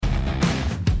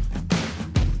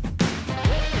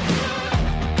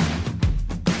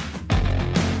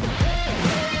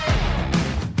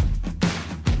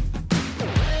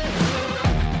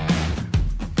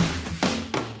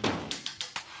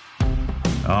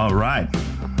All right.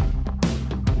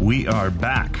 We are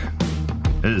back.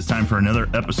 It is time for another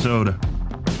episode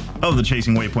of the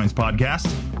Chasing Waypoints podcast.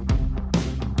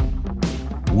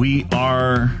 We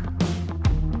are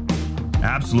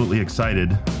absolutely excited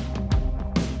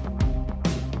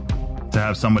to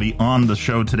have somebody on the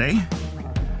show today.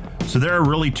 So there are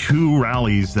really two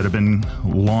rallies that have been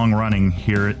long running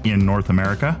here in North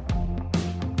America.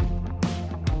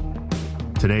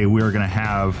 Today we are going to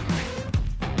have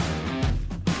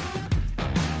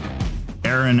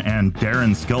Aaron and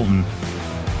Darren Skilton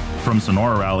from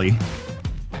Sonora Rally.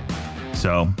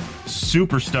 So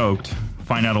super stoked.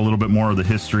 Find out a little bit more of the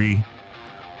history,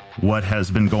 what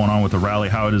has been going on with the rally,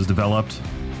 how it has developed.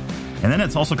 And then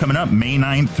it's also coming up May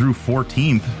 9th through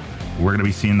 14th. We're going to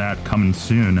be seeing that coming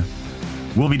soon.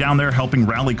 We'll be down there helping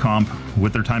Rally Comp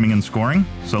with their timing and scoring.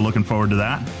 So looking forward to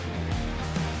that.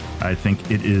 I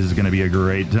think it is going to be a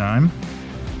great time.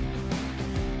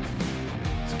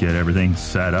 Let's get everything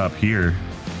set up here.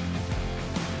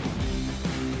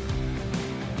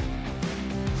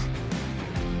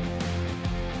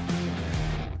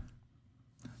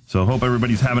 So hope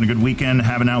everybody's having a good weekend,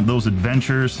 having out those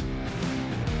adventures,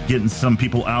 getting some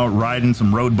people out riding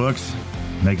some road books,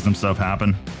 making some stuff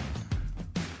happen.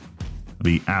 It'll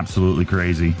be absolutely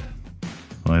crazy.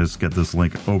 Let's get this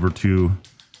link over to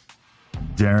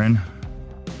Darren.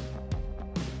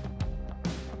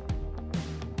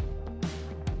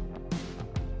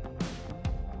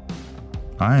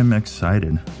 I am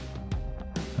excited.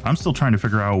 I'm still trying to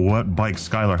figure out what bike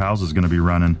Skylar House is going to be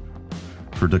running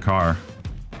for Dakar.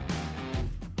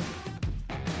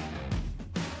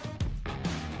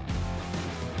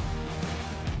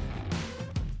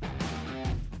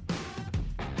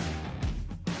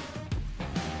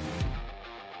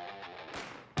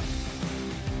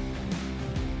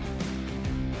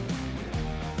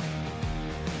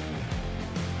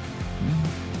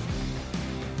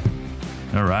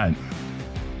 All right.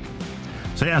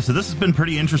 So this has been a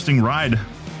pretty interesting ride.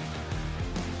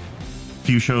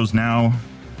 Few shows now.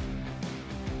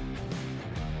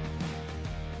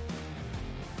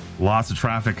 Lots of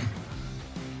traffic.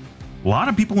 A lot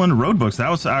of people in the road books. That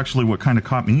was actually what kind of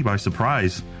caught me by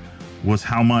surprise, was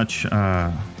how much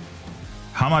I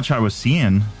was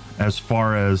seeing as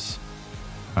far as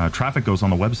traffic goes on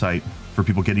the website for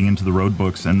people getting into the road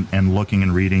books and looking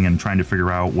and reading and trying to figure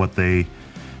out what they're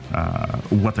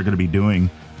going to be doing.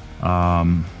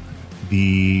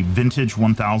 The Vintage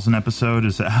 1000 episode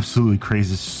is absolutely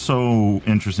crazy. It's so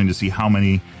interesting to see how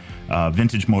many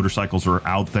vintage motorcycles are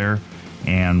out there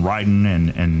and riding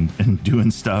and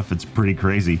doing stuff. It's pretty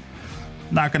crazy.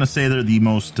 Not going to say they're the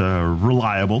most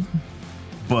reliable,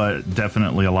 but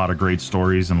definitely a lot of great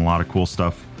stories and a lot of cool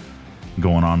stuff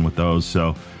going on with those.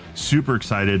 So super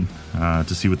excited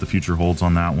to see what the future holds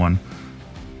on that one.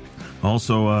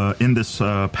 Also, in this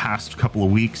past couple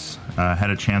of weeks, had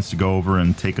a chance to go over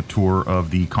and take a tour of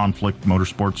the Conflict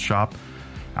Motorsports shop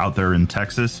out there in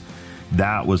Texas.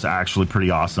 That was actually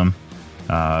pretty awesome.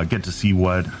 Get to see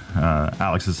what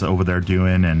Alex is over there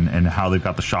doing and how they've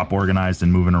got the shop organized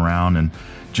and moving around, and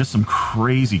just some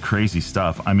crazy, crazy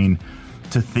stuff. I mean,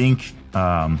 to think,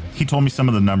 he told me some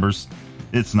of the numbers.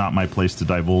 It's not my place to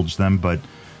divulge them, but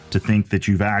to think that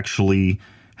you've actually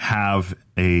have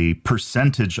a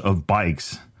percentage of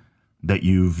bikes that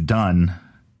you've done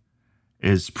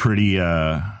is pretty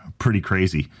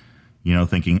crazy. You know,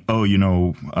 thinking,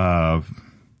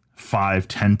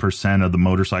 5-10% of the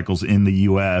motorcycles in the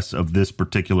US of this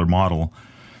particular model,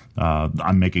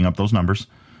 I'm making up those numbers,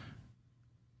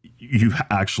 you've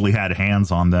actually had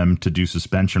hands on them to do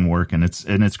suspension work, and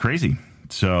it's crazy.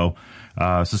 So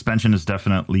suspension is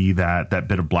definitely that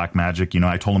bit of black magic.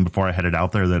 I told him before I headed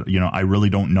out there that, I really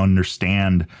don't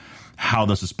understand how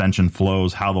the suspension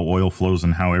flows, how the oil flows,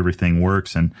 and how everything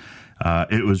works. And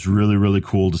it was really, really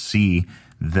cool to see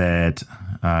that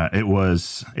it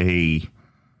was really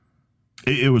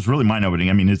mind-opening.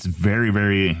 I mean, it's very,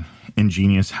 very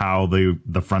ingenious how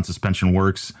the front suspension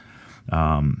works.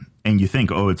 And you think,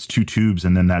 it's two tubes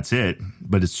and then that's it.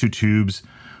 But it's two tubes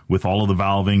with all of the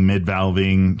valving,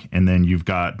 mid-valving, and then you've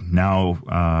got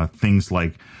now things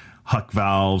like huck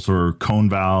valves or cone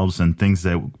valves and things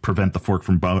that prevent the fork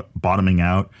from bottoming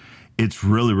out. It's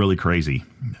really, really crazy.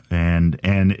 And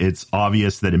it's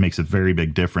obvious that it makes a very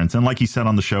big difference. And like he said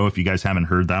on the show, if you guys haven't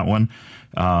heard that one,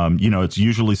 it's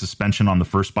usually suspension on the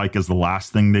first bike is the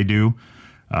last thing they do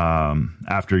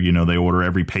after, they order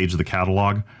every page of the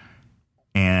catalog.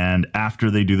 And after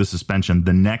they do the suspension,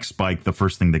 the next bike, the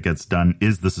first thing that gets done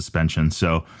is the suspension.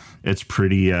 So it's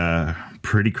pretty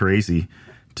crazy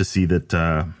to see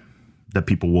that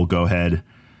people will go ahead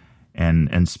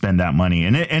and spend that money.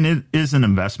 And it is an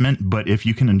investment, but if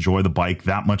you can enjoy the bike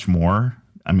that much more,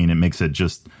 I mean, it makes it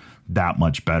just that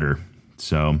much better.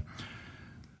 So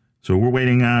we're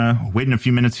waiting a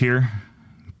few minutes here.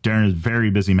 Darren is a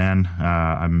very busy man.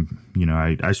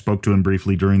 I spoke to him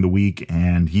briefly during the week,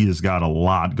 and he has got a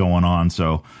lot going on.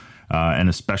 So, and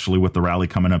especially with the rally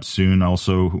coming up soon, I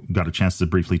also got a chance to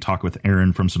briefly talk with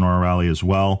Aaron from Sonora Rally as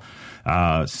well.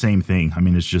 Same thing. I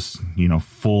mean, it's just,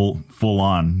 full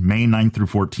on. May 9th through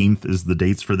 14th is the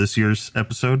dates for this year's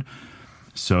episode.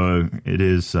 So it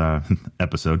is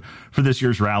episode for this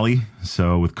year's rally.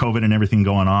 So with COVID and everything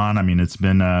going on, I mean, it's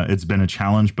been a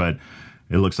challenge, but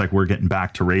it looks like we're getting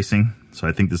back to racing. So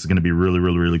I think this is going to be really,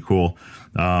 really, really cool.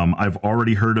 I've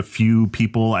already heard a few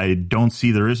people. I don't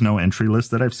see, there is no entry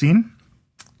list that I've seen.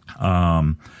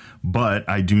 But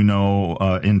I do know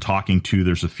in talking to,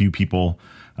 there's a few people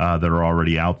that are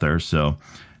already out there. So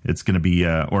it's going to be,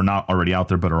 or not already out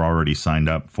there, but are already signed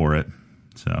up for it.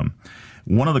 So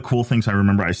one of the cool things I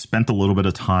remember, I spent a little bit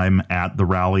of time at the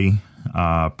rally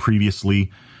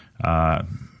previously,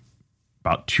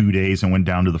 about 2 days, and went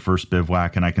down to the first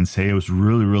bivouac, and I can say it was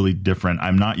really, really different.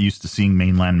 I'm not used to seeing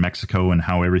mainland Mexico and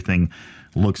how everything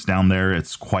looks down there.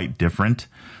 It's quite different.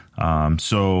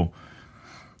 So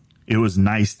it was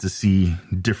nice to see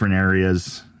different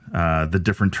areas, the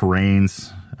different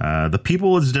terrains. The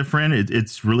people is different.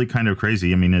 It's really kind of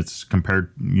crazy. I mean, it's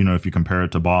compared, if you compare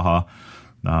it to Baja,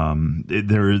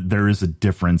 there is a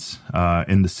difference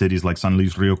in the cities like San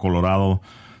Luis Rio Colorado.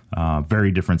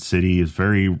 Very different city. Is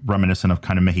very reminiscent of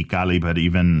kind of Mexicali, but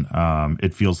even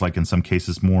it feels like in some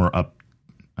cases more up.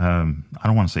 I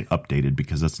don't want to say updated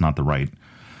because that's not the right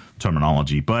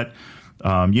terminology, but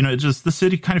it just, the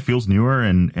city kind of feels newer,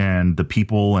 and the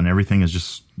people and everything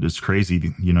is crazy.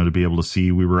 To be able to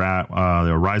see. We were at the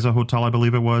Ariza Hotel, I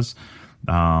believe it was,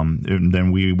 and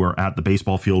then we were at the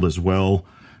baseball field as well,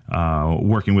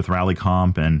 working with Rally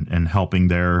Comp and helping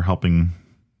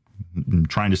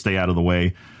trying to stay out of the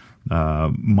way.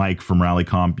 Mike from Rally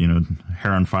Comp,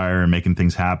 hair on fire and making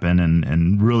things happen,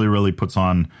 and really, really puts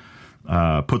a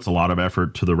lot of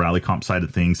effort to the Rally Comp side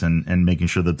of things, and making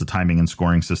sure that the timing and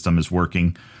scoring system is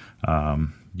working,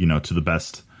 to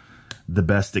the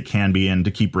best it can be, and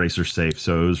to keep racers safe.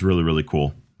 So it was really, really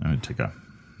cool. I'm going to take a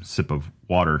sip of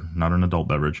water, not an adult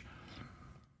beverage.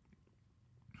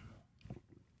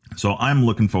 So I'm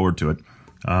looking forward to it.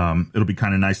 It'll be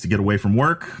kind of nice to get away from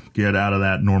work, get out of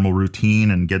that normal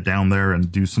routine, and get down there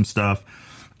and do some stuff.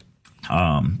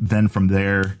 Then from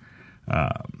there,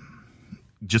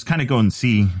 just kind of go and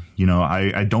see,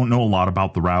 I don't know a lot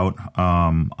about the route.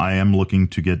 I am looking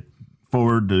to get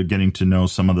forward to getting to know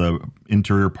some of the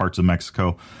interior parts of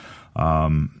Mexico.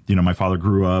 My father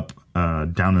grew up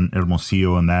down in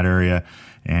Hermosillo in that area,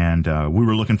 and we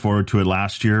were looking forward to it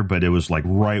last year, but it was like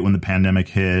right when the pandemic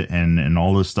hit and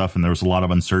all this stuff, and there was a lot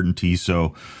of uncertainty,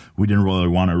 so we didn't really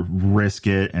want to risk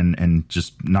it and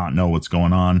just not know what's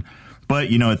going on. But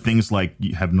things like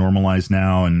have normalized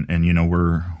now, and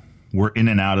we're in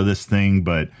and out of this thing,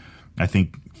 but I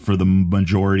think for the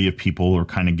majority of people are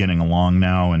kind of getting along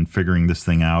now and figuring this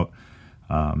thing out.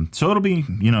 So it'll be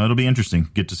interesting.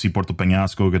 Get to see Puerto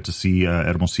Peñasco, get to see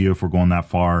Hermosillo if we're going that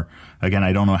far. Again,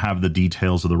 I don't have the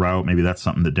details of the route. Maybe that's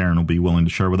something that Darren will be willing to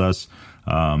share with us.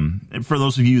 For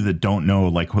those of you that don't know,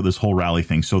 like this whole rally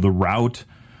thing. So the route,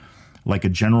 like a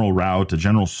general route, a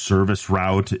general service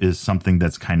route, is something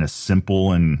that's kind of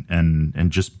simple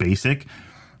and just basic,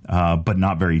 but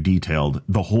not very detailed.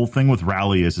 The whole thing with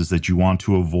rally is that you want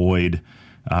to avoid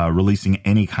releasing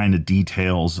any kind of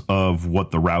details of what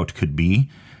the route could be,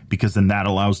 because then that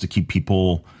allows to keep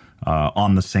people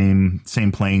on the same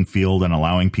playing field, and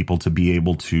allowing people to be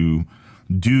able to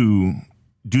do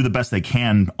the best they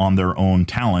can on their own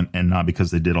talent, and not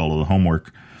because they did all of the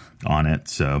homework on it.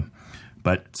 So,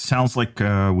 but sounds like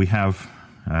we have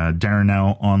Darren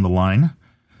now on the line.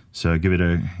 So give it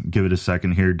a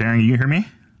second here. Darren, you hear me?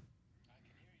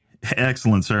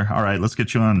 Excellent, sir. All right, let's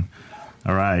get you on.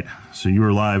 All right, so you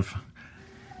are live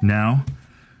now.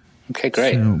 Okay,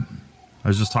 great. So I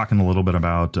was just talking a little bit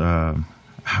about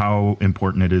how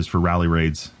important it is for rally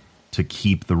raids to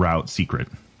keep the route secret.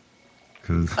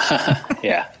 Cause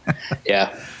yeah.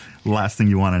 The last thing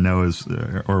you want to know is,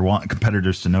 or want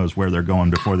competitors to know, is where they're going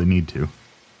before they need to.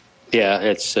 Yeah,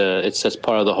 it's just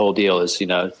part of the whole deal. Is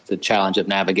the challenge of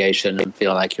navigation and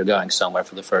feeling like you're going somewhere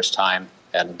for the first time,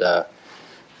 and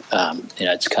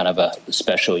it's kind of a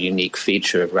special, unique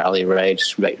feature of rally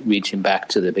raids, reaching back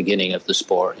to the beginning of the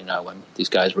sport. When these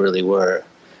guys really were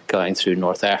going through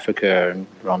North Africa and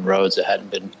on roads that hadn't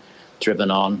been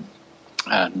driven on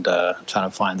and trying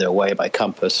to find their way by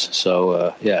compass.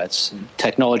 So it's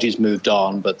technology's moved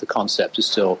on, but the concept is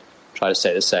still try to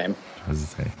stay the same. As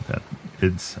I say, that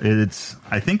it's.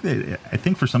 I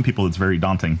think for some people it's very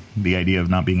daunting, the idea of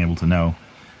not being able to know,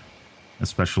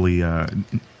 especially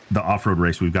the off-road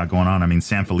race we've got going on. I mean,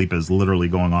 San Felipe is literally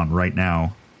going on right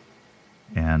now.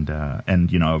 And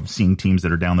you know, seeing teams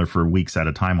that are down there for weeks at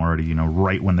a time already, you know,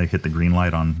 right when they hit the green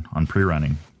light on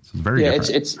pre-running. So it's very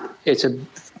different. It's a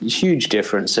huge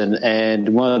difference, and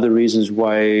one of the reasons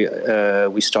why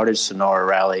we started Sonora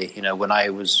Rally, you know, when I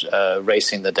was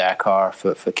racing the Dakar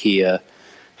for Kia,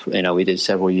 you know, we did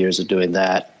several years of doing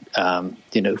that.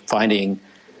 You know, finding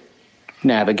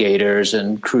navigators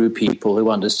and crew people who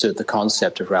understood the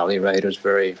concept of Rally Raid was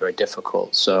very, very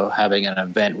difficult. So having an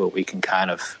event where we can kind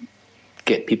of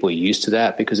get people used to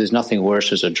that, because there's nothing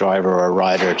worse as a driver or a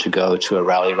rider to go to a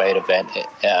Rally Raid event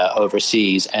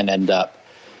overseas and end up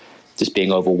just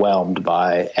being overwhelmed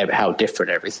by how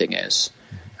different everything is.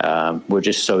 We're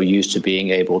just so used to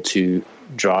being able to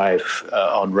drive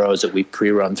on roads that we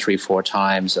pre-run 3-4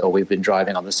 times, or we've been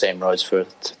driving on the same roads for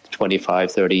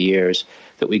 25, 30 years,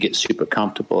 that we get super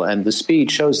comfortable. And the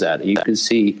speed shows that. You can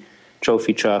see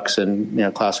trophy trucks and, you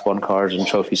know, Class 1 cars and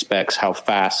trophy specs, how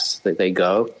fast they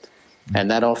go.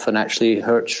 And that often actually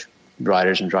hurts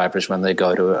riders and drivers when they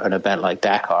go to an event like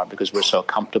Dakar, because we're so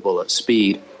comfortable at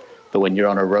speed. But when you're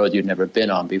on a road you've never been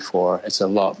on before, it's a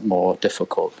lot more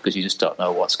difficult because you just don't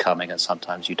know what's coming, and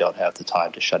sometimes you don't have the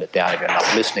time to shut it down if you're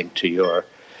not listening to your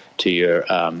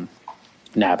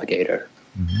navigator.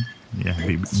 Mm-hmm. Yeah,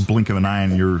 the blink of an eye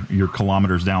and you're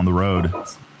kilometers down the road,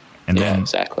 and then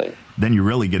exactly. Then you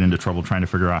really get into trouble trying to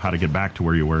figure out how to get back to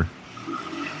where you were.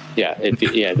 Yeah,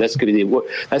 that's going to be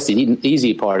that's the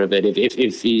easy part of it.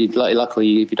 If you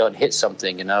luckily if you don't hit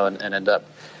something, you know, and end up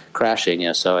crashing, you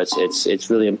know, so it's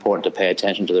really important to pay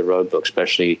attention to the road book,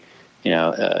 especially, you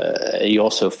know. You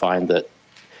also find that,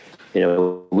 you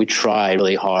know, we try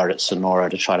really hard at Sonora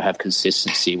to try to have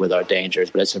consistency with our dangers,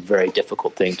 but it's a very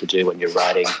difficult thing to do when you're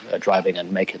driving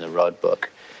and making the road book,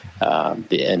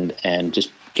 and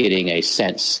just getting a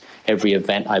sense. Every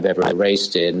event I've ever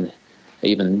raced in,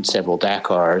 even several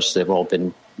Dakars, they've all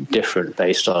been different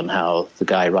based on how the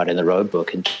guy writing the road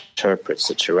book interprets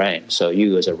the terrain. So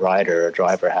you as a rider or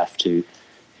driver have to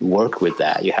work with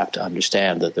that. You have to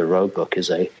understand that the road book is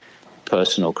a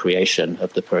personal creation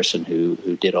of the person who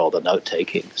did all the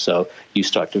note-taking. So you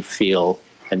start to feel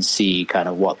and see kind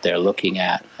of what they're looking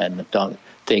at, and don't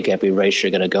think every race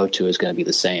you're going to go to is going to be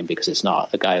the same, because it's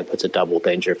not. The guy who puts a double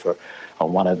danger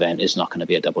on one event is not going to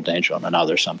be a double danger on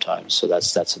another sometimes. So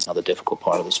that's another difficult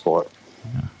part of the sport.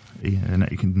 Yeah,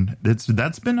 and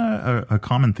that's been a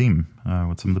common theme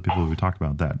with some of the people we talked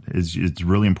about. That is, it's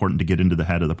really important to get into the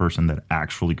head of the person that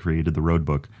actually created the road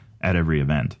book at every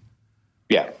event.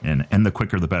 Yeah, and the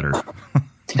quicker the better.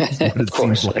 That's what it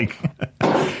seems like.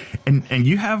 And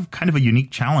you have kind of a unique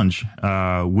challenge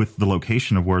with the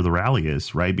location of where the rally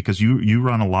is, right? Because you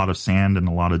run a lot of sand and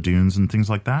a lot of dunes and things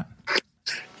like that.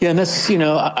 Yeah, and that's, you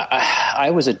know, I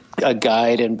was a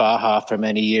guide in Baja for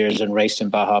many years and raced in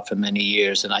Baja for many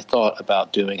years, and I thought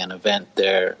about doing an event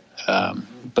there.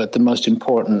 But the most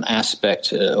important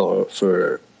aspect, or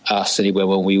for us anyway,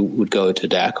 when we would go to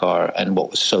Dakar, and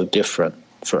what was so different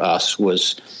for us,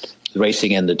 was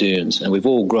racing in the dunes. And we've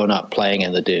all grown up playing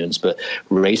in the dunes, but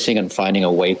racing and finding a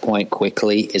waypoint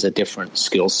quickly is a different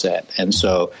skill set. And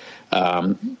so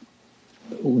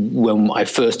when I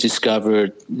first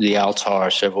discovered the Altar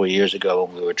several years ago,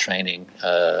 when we were training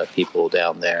people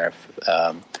down there,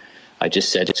 I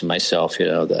just said to myself, you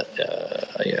know,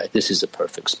 that this is the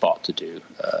perfect spot to do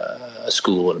a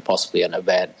school and possibly an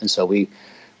event. And so we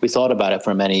thought about it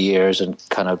for many years and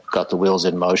kind of got the wheels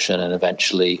in motion, and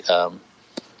eventually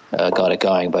got it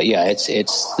going. But yeah, it's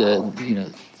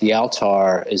the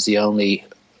Altar is the only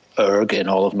erg in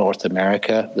all of North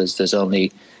America. There's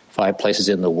only 5 places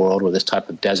in the world where this type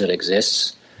of desert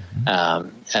exists,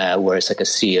 where it's like a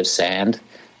sea of sand.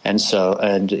 And so,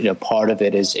 you know, part of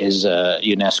it is a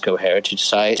UNESCO heritage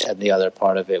site, and the other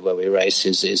part of it where we race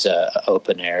is a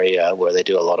open area where they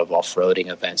do a lot of off-roading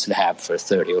events and have for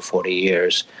 30 or 40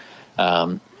 years,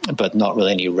 but not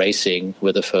really any racing.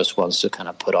 We're the first ones to kind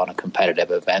of put on a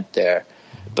competitive event there,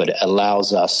 but it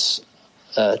allows us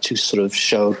to sort of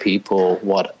show people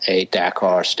what a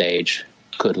Dakar stage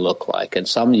could look like. And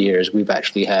some years we've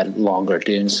actually had longer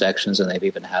dune sections than they've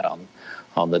even had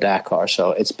on the Dakar.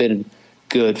 So it's been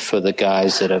good for the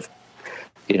guys that have,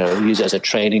 you know, used it as a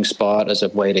training spot, as a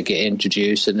way to get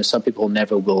introduced. And some people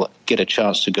never will get a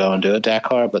chance to go and do a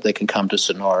Dakar, but they can come to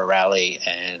Sonora Rally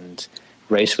and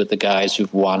race with the guys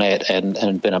who've won it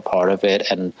and been a part of it,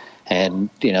 and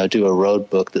do a road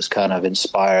book that's kind of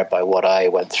inspired by what I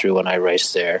went through when I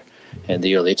raced there in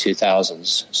the early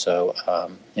 2000s. So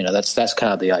that's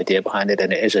kind of the idea behind it,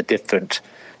 and it is a different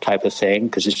type of thing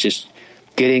because it's just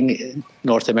getting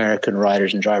North American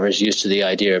riders and drivers used to the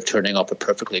idea of turning off a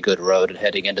perfectly good road and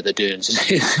heading into the dunes.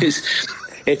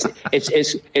 It's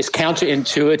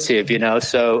counterintuitive,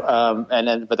 So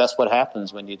but that's what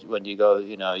happens when you go.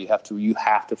 You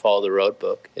have to follow the road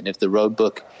book, and if the road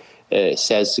book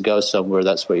says to go somewhere,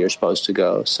 that's where you're supposed to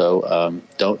go. So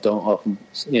don't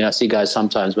I see guys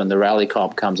sometimes when the rally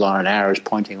comp comes on, an arrow's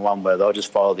pointing one way, they'll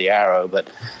just follow the arrow, but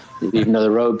even though the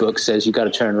road book says you got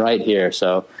to turn right here.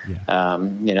 So,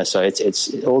 so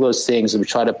it's all those things, and we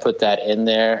try to put that in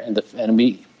there, and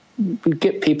we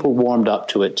get people warmed up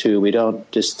to it too. We don't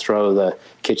just throw the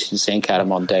kitchen sink at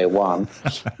them on day one,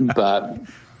 but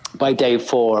by day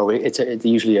 4, it's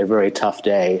usually a very tough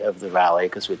day of the rally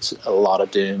because it's a lot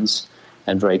of dunes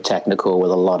and very technical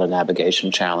with a lot of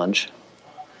navigation challenge.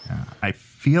 Yeah, I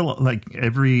feel like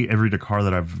every Dakar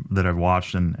that I've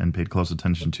watched and paid close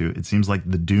attention to, it seems like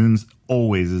the dunes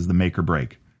always is the make or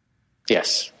break.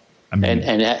 Yes, I mean,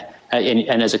 and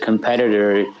as a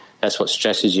competitor, that's what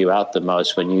stresses you out the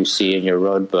most when you see in your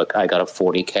road book, I got a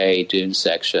 40K dune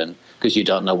section, because you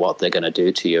don't know what they're going to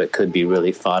do to you. It could be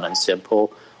really fun and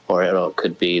simple, or it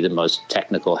could be the most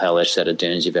technical, hellish set of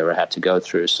dunes you've ever had to go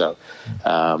through. So,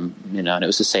 and it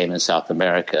was the same in South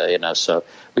America, So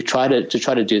we try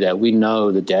to do that. We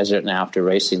know the desert now after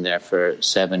racing there for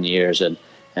 7 years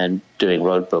and doing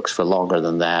road books for longer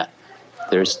than that.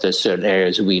 There's certain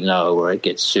areas we know where it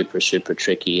gets super, super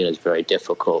tricky and it's very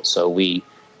difficult. So we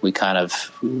kind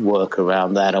of work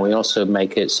around that, and we also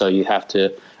make it so you have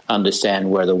to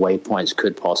understand where the waypoints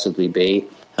could possibly be,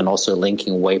 and also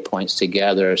linking waypoints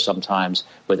together sometimes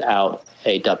without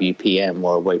a WPM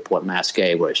or a waypoint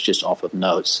masqué where it's just off of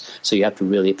notes. So you have to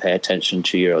really pay attention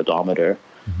to your odometer.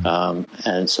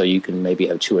 And so you can maybe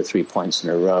have 2 or 3 points in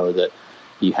a row that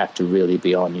you have to really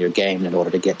be on your game in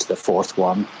order to get to the 4th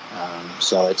one.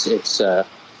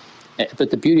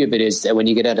 But the beauty of it is that when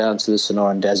you get down to the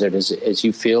Sonoran Desert is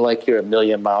you feel like you're a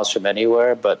million miles from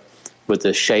anywhere, but with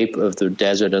the shape of the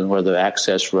desert and where the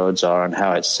access roads are and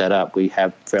how it's set up, we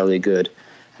have fairly good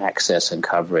access and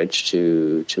coverage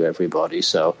to everybody.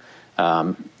 So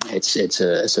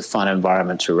it's a fun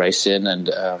environment to race in, and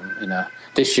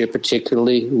this year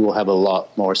particularly we'll have a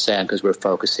lot more sand because we're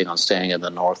focusing on staying in the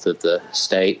north of the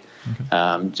state.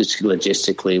 Okay. Just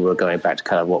logistically, we're going back to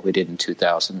kind of what we did in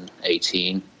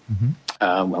 2018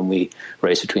 when we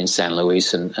raced between San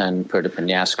Luis and Puerto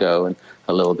Penasco and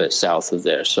a little bit south of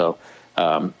there. So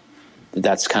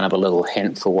that's kind of a little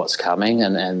hint for what's coming,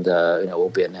 and we'll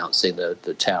be announcing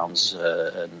the towns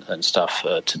and stuff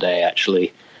today,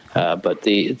 actually. But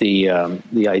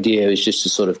the idea is just to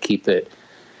sort of keep it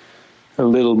a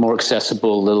little more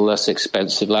accessible, a little less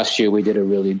expensive. Last year we did a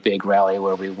really big rally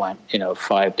where we went,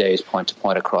 5 days point to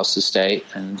point across the state,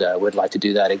 and we'd like to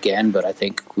do that again. But I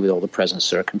think with all the present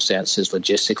circumstances,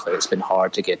 logistically, it's been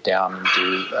hard to get down and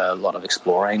do a lot of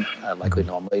exploring like we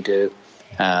normally do.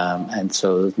 And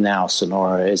so now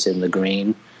Sonora is in the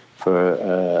green for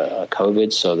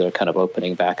COVID, so they're kind of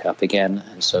opening back up again.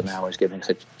 And so now we're giving us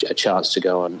a chance to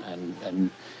go and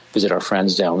visit our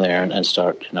friends down there and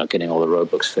start getting all the road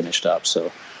books finished up.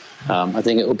 So I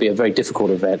think it will be a very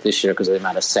difficult event this year because of the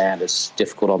amount of sand. It's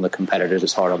difficult on the competitors,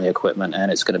 it's hard on the equipment,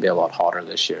 and it's going to be a lot hotter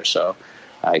this year. So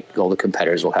all the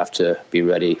competitors will have to be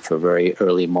ready for very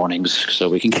early mornings so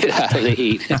we can get out of the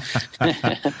heat.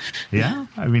 Yeah,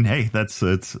 I mean, hey,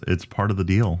 it's part of the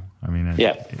deal. I mean,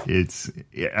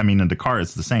 in Dakar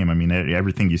it's the same. I mean,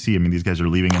 everything you see. I mean, these guys are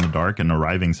leaving in the dark and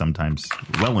arriving sometimes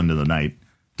well into the night,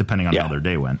 depending on how their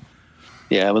day went.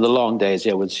 Yeah, with the long days,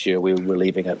 this year we were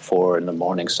leaving at 4 in the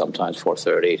morning, sometimes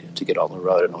 4:30, to get on the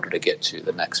road in order to get to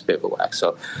the next bivouac.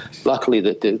 So luckily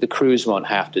the crews won't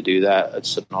have to do that at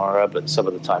Sonora, but some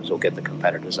of the times we'll get the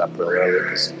competitors up really early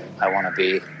because I want to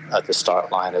be at the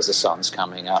start line as the sun's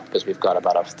coming up, because we've got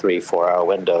about a 3-4 hour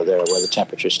window there where the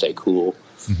temperatures stay cool.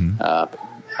 But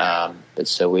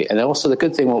so and also the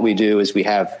good thing what we do is we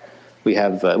have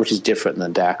which is different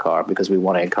than Dakar, because we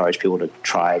want to encourage people to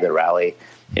try the rally,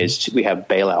 is we have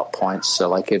bailout points. So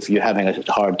like if you're having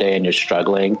a hard day and you're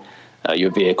struggling,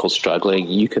 your vehicle's struggling,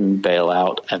 you can bail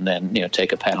out and then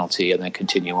take a penalty and then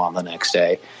continue on the next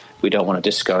day. We don't want to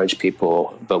discourage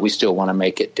people, but we still want to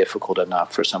make it difficult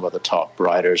enough for some of the top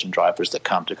riders and drivers that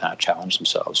come to kind of challenge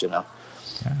themselves. Yeah,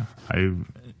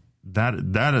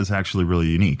 that is actually really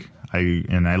unique. I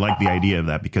like the idea of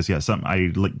that because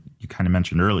like you kind of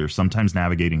mentioned earlier, sometimes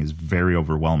navigating is very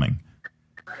overwhelming.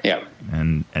 Yeah.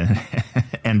 And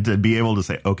and to be able to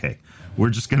say, okay,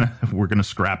 we're gonna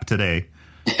scrap today,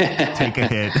 take a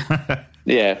hit.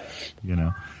 Yeah. You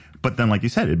know. But then, like you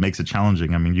said, it makes it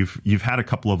challenging. I mean, you've had a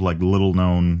couple of like little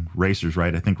known racers,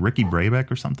 right? I think Ricky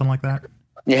Brabec or something like that.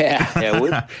 Yeah.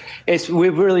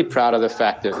 We're really proud of the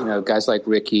fact that, you know, guys like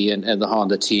Ricky and the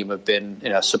Honda team have been, you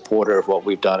know, a supporter of what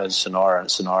we've done in Sonora and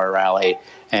Sonora Rally,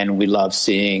 and we love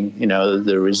seeing, you know,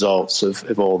 the results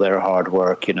of all their hard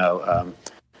work, you know,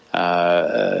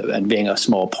 and being a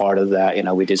small part of that. You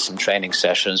know, we did some training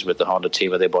sessions with the Honda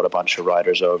team where they brought a bunch of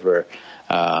riders over,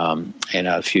 you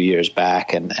know, a few years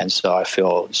back, and so I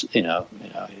feel, you know,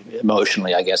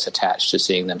 emotionally, I guess, attached to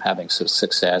seeing them having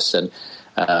success. And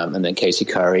then Casey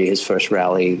Curry, his first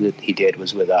rally that he did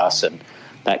was with us, and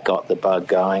that got the bug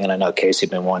going. And I know Casey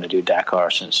had been wanting to do Dakar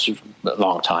since a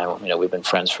long time. You know, we've been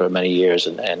friends for many years,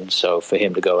 and so for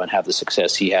him to go and have the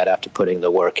success he had after putting the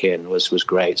work in was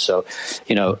great. So,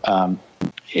 you know,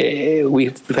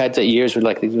 we've had the years with,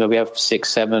 like, you know, we have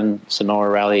 6-7 Sonora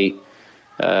Rally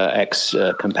ex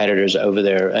competitors over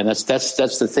there, and that's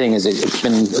the thing, is it's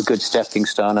been a good stepping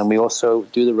stone. And we also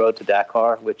do the Road to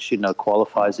Dakar, which, you know,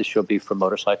 qualifies. This will be for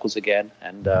motorcycles again,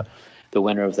 and the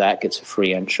winner of that gets a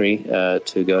free entry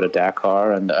to go to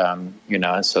Dakar. And you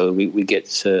know, and so we get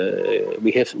to,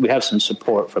 we have some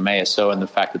support from ASO, and the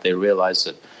fact that they realize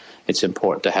that it's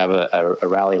important to have a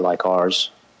rally like ours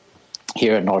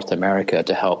here in North America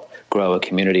to help grow a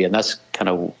community. And that's kind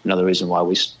of another reason why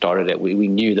we started it. We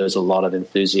knew there was a lot of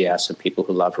enthusiasts and people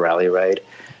who love Rally Raid,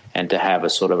 and to have a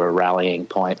sort of a rallying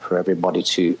point for everybody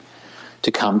to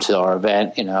come to our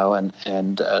event, you know,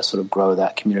 and sort of grow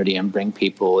that community and bring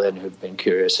people in who've been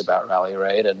curious about Rally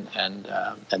Raid, and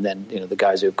then, you know, the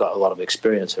guys who've got a lot of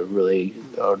experience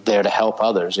are there to help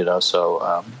others, you know.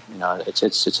 So you know,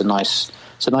 it's a nice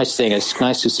thing. It's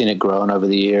nice to see it growing over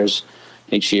the years.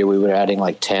 Each year we were adding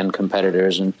like 10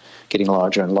 competitors and getting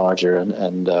larger and larger.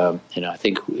 And you know, I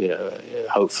think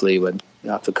hopefully when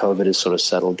after COVID has sort of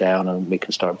settled down and we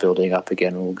can start building up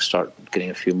again, we'll start getting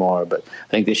a few more. But I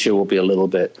think this year will be a little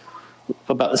bit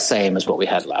about the same as what we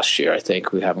had last year. I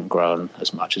think we haven't grown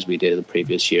as much as we did in the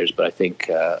previous years, but I think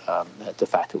the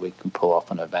fact that we can pull off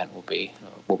an event we'll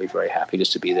be very happy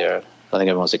just to be there. I think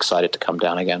everyone's excited to come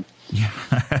down again. Yeah,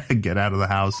 get out of the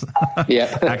house.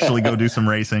 Yeah, actually go do some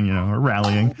racing, you know, or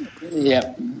rallying.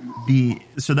 Yeah.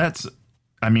 So that's,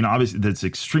 I mean, obviously that's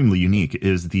extremely unique,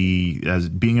 as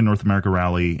being a North America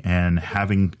rally and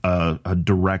having a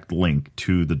direct link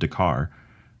to the Dakar,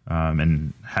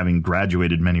 and having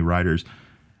graduated many riders.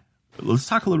 Let's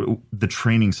talk a little bit the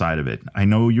training side of it. I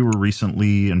know you were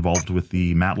recently involved with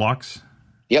the Matlocks.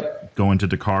 Yep. Going to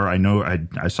Dakar. I know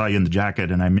I saw you in the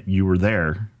jacket, and you were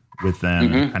there with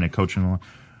them, and kind of coaching.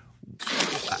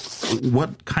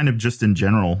 What kind of, just in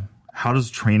general, how does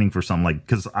training for something like,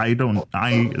 because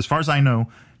as far as I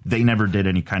know, they never did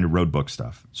any kind of road book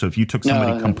stuff. So if you took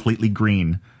somebody completely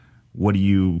green, what do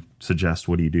you suggest?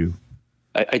 What do you do?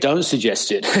 I don't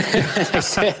suggest it. I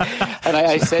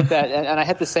said that, and I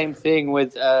had the same thing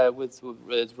with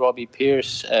Robbie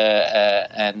Pierce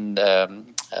and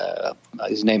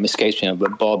his name escapes me,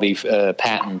 but Bobby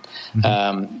Patton.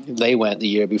 They went the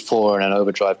year before in an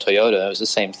Overdrive Toyota. It was the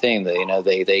same thing. That, you know,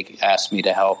 they asked me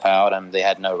to help out, and they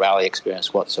had no rally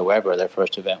experience whatsoever. Their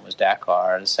first event was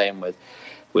Dakar, and the same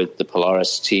with the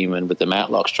Polaris team and with the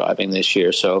Matlocks driving this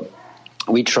year. So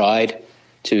we tried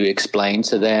to explain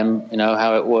to them, you know,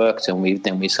 how it worked, and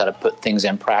we sort of put things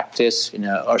in practice. You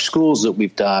know, our schools that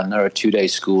we've done are a 2-day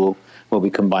school where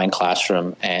we combine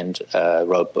classroom and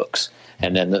road books,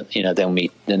 and then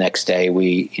the next day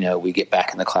we get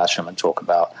back in the classroom and talk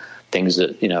about things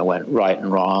that, you know, went right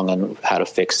and wrong and how to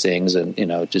fix things, and, you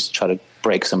know, just try to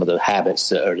break some of the habits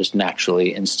that are just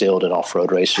naturally instilled in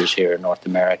off-road racers here in North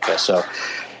America. So.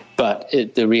 But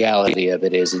the reality of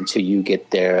it is, until you get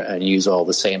there and use all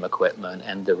the same equipment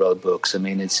and the road books, I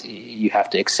mean, you have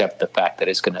to accept the fact that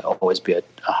it's going to always be a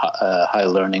high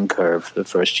learning curve the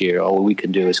first year. All we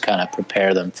can do is kind of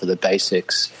prepare them for the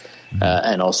basics.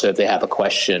 And also, if they have a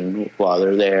question while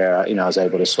they're there, you know, I was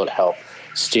able to sort of help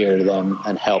steer them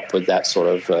and help with that sort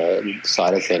of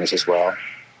side of things as well.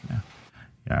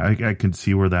 Yeah, I can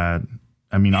see where that,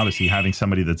 I mean, obviously having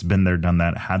somebody that's been there, done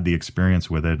that, had the experience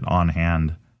with it on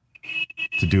hand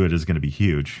to do it is going to be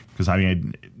huge. Because I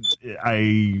mean,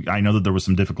 I know that there was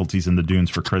some difficulties in the dunes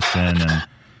for Kristen,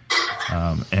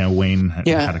 and Wayne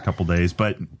had a couple days,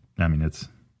 but I mean, it's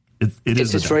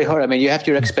very hard. I mean, you have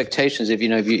your expectations. If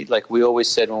you like we always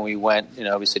said when we went, you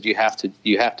know, we said you have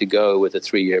to go with a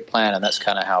 3-year plan, and that's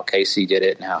kind of how Casey did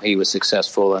it and how he was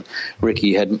successful. And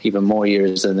Ricky had even more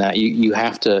years than that. You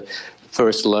have to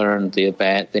first learn the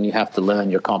event, then you have to learn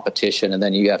your competition, and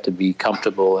then you have to be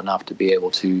comfortable enough to be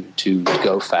able to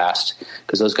go fast,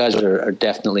 because those guys are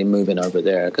definitely moving over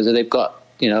there because they've got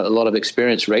a lot of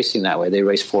experience racing that way. They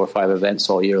race 4 or 5 events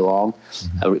all year long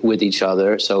with each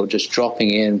other. So just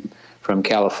dropping in from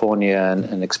California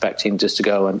and expecting just to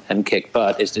go and kick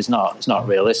butt is not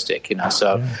realistic,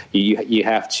 So you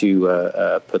have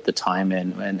to put the time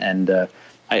in, and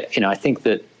I think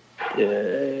that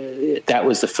that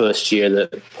was the first year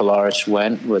that Polaris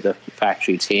went with a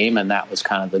factory team, and that was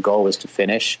kind of the goal, was to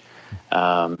finish.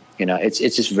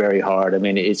 It's just very hard. I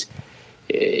mean,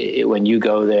 when you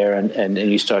go there and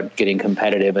you start getting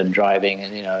competitive and driving,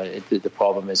 and the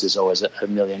problem is there's always a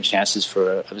million chances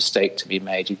for a mistake to be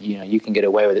made. You can get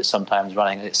away with it sometimes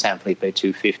running at San Felipe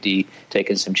 250,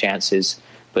 taking some chances,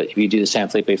 but if you do the San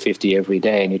Felipe 50 every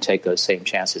day and you take those same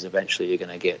chances, eventually you're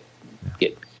going to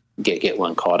get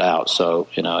one caught out. So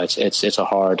it's a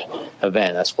hard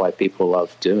event. That's why people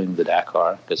love doing the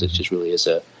Dakar, because it just really is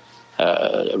a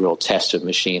real test of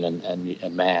machine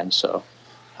and man. So.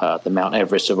 The Mount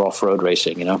Everest of off-road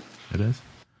racing, It is.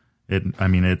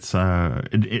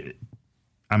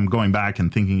 I'm going back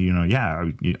and thinking,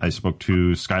 I spoke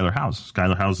to Skylar House.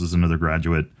 Skylar House is another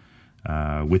graduate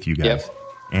with you guys.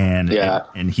 Yep.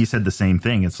 And he said the same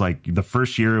thing. It's like the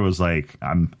first year it was like,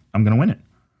 I'm going to win it.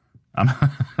 I'm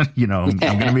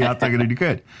going to be out there going to do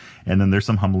good. And then there's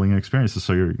some humbling experiences.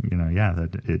 So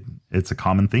it's a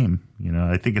common theme.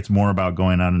 I think it's more about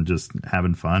going out and just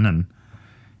having fun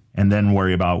and then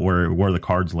worry about where the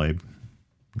cards lay.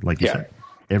 Like you said,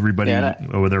 everybody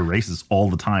over there races all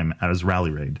the time as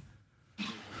Rally Raid.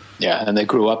 Yeah, and they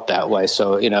grew up that way.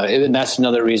 So, and that's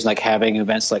another reason, like, having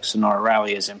events like Sonora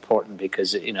Rally is important,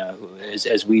 because,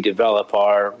 as we develop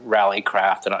our rally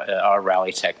craft and our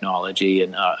rally technology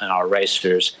and our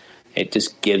racers, it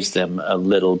just gives them a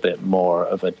little bit more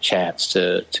of a chance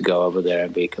to go over there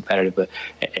and be competitive. But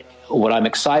what I'm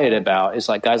excited about is,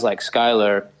 like, guys like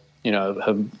Skylar,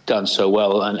 have done so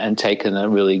well and taken a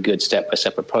really good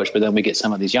step-by-step approach. But then we get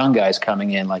some of these young guys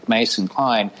coming in, like Mason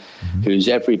Klein, who's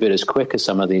every bit as quick as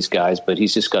some of these guys, but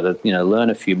he's just got to, learn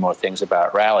a few more things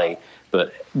about rally.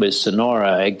 But with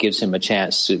Sonora, it gives him a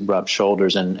chance to rub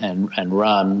shoulders and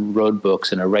run road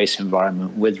books in a race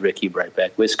environment with Ricky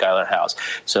Brabeck, with Skylar House.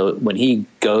 So when he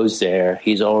goes there,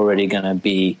 he's already going to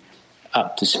be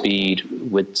up to speed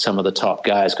with some of the top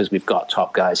guys, because we've got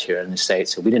top guys here in the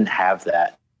States. So we didn't have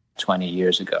that 20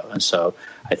 years ago. And so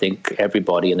I think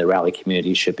everybody in the rally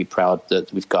community should be proud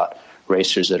that we've got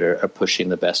racers that are pushing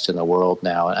the best in the world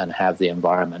now and have the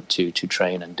environment to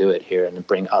train and do it here and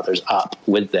bring others up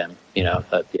with them,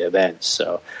 at the events.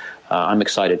 So I'm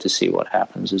excited to see what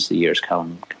happens as the years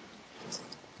come.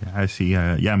 Yeah, I see.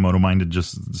 MotoMinded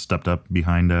just stepped up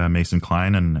behind Mason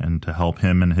Klein and to help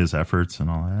him in his efforts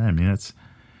and all that. I mean,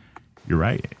 you're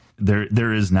right.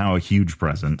 There is now a huge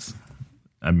presence.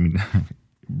 I mean,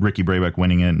 Ricky Brabeck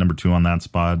winning it, number 2 on that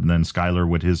spot, and then Skylar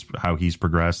with how he's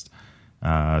progressed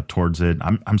towards it.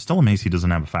 I'm still amazed he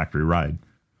doesn't have a factory ride.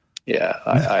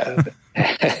 Yeah,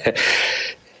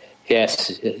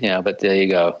 yes, but there you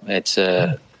go. It's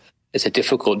a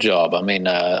difficult job. I mean,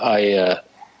 I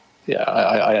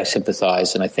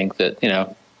sympathize, and I think that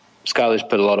Skylar's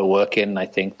put a lot of work in. And I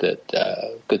think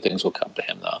that good things will come to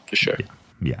him, though, for sure.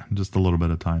 Yeah, just a little bit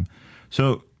of time.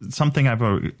 So something I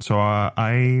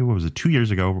what was it, 2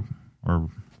 years ago, or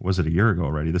was it a year ago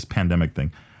already? This pandemic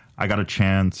thing, I got a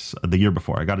chance the year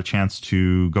before. I got a chance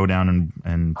to go down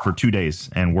and for 2 days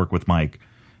and work with Mike,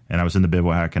 and I was in the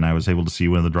bivouac and I was able to see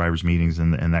one of the drivers' meetings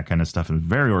and that kind of stuff. And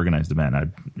very organized event.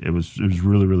 It was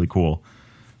really, really cool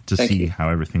to see how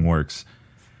everything works.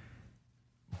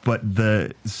 But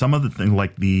some of the thing,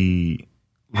 like to me,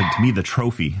 the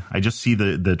trophy. I just see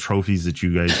the trophies that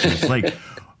you guys use. Like,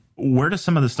 where does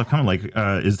some of this stuff come? Like,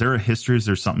 is there a history? Is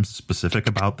there something specific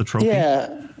about the trophy? Yeah.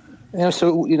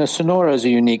 Sonora is a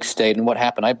unique state. And what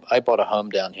happened, I bought a home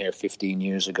down here 15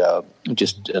 years ago,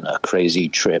 just in a crazy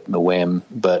trip, a whim.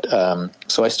 But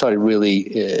so I started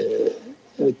really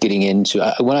getting into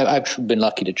I've been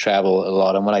lucky to travel a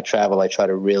lot. And when I travel, I try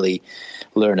to really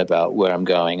learn about where I'm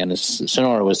going. And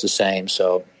Sonora was the same.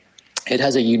 So it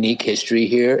has a unique history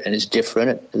here, and it's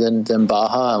different than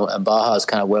Baja. And Baja is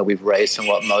kind of where we've raced and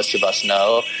what most of us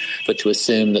know. But to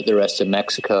assume that the rest of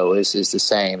Mexico is the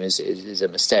same is a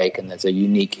mistake. And there's a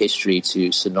unique history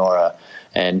to Sonora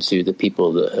and to the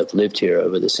people that have lived here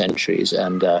over the centuries.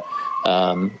 And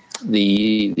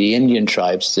the Indian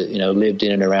tribes that lived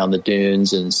in and around the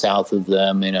dunes and south of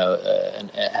them, and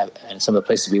some of the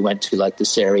places we went to, like the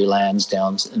Seri lands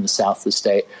down in the south of the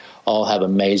state, all have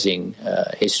amazing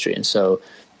history. And so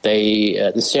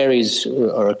the Seris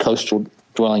are a coastal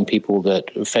dwelling people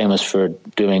that are famous for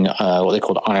doing what they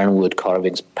called ironwood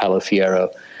carvings, Palo-Fierro,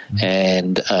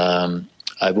 and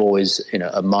I've always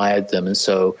admired them. And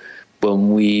so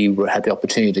when we had the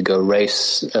opportunity to go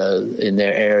race in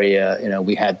their area,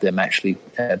 we had them actually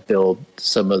build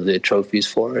some of the trophies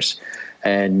for us,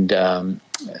 and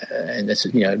it's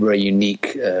very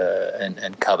unique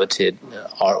and coveted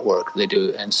artwork they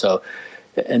do. And so,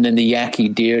 and then the Yaqui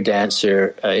deer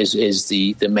dancer is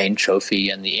the main trophy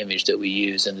and the image that we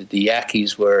use. And the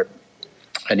Yaquis were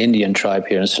an Indian tribe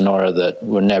here in Sonora that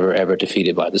were never, ever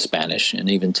defeated by the Spanish. And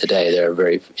even today, they're a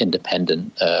very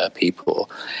independent people.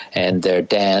 And their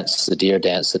dance, the deer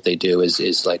dance that they do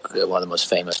is like one of the most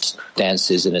famous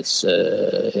dances, and it's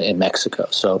in Mexico.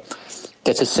 So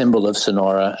that's a symbol of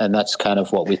Sonora, and that's kind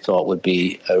of what we thought would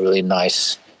be a really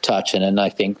nice touch. And I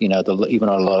think, even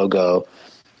our logo,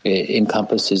 it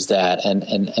encompasses that, and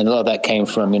a lot of that came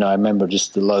from, I remember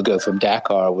just the logo from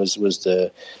Dakar was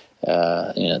the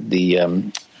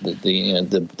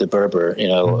Berber,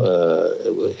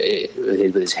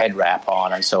 with his head wrap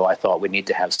on, and so I thought we need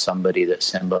to have somebody that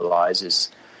symbolizes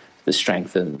the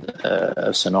strength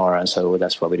of Sonora, and so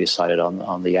that's why we decided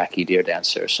on the Yaqui deer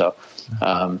dancer. So,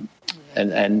 and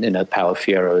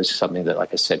Palo-Fierro is something that,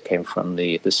 like I said, came from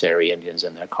the Seri Indians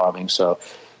and their carving. So,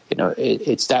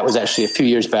 that was actually a few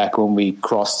years back when we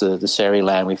crossed the Seri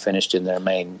land. We finished in their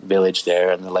main village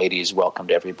there, and the ladies welcomed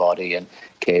everybody and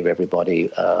gave everybody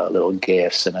little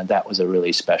gifts, and that was a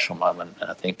really special moment.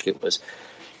 And I think it was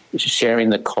sharing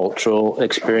the cultural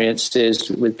experiences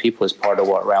with people is part of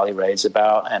what Rally Raid's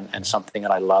about, and something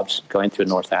that I loved going through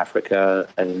North Africa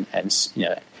and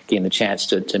getting the chance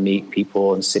to meet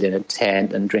people and sit in a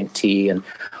tent and drink tea, and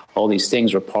all these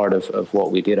things were part of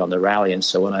what we did on the rally. And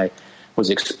so when I was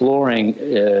exploring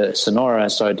Sonora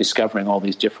and started discovering all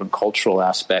these different cultural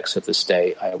aspects of the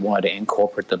state, I wanted to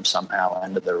incorporate them somehow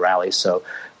into the rally so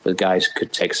the guys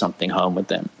could take something home with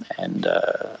them. And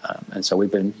so we've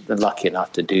been lucky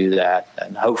enough to do that,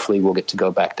 and hopefully we'll get to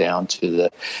go back down to the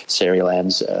Seri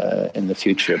lands in the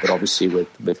future. But obviously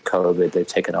with COVID, they've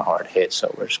taken a hard hit,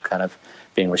 so we're just kind of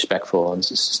being respectful and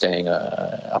staying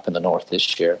up in the north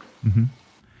this year. Mm-hmm.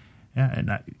 Yeah,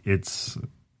 and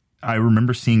I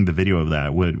remember seeing the video of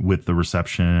that with the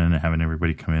reception and having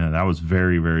everybody come in, and that was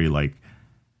very, very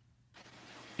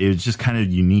it was just kind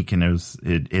of unique, and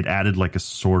it added like a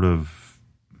sort of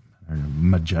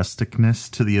majesticness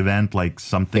to the event, like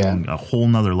something, a whole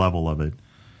nother level of it.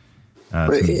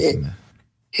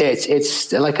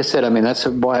 It's like I said, I mean, that's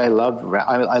why I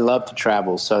love to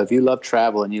travel. So if you love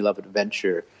travel and you love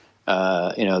adventure,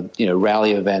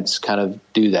 rally events kind of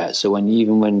do that. So when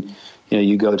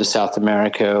you go to South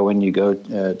America, when you go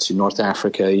to North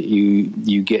Africa,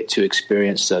 you get to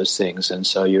experience those things. And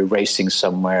so you're racing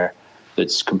somewhere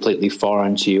that's completely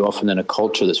foreign to you, often in a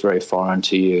culture that's very foreign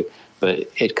to you, but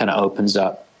it kind of opens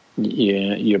up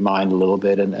your mind a little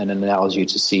bit and allows you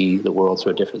to see the world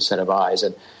through a different set of eyes.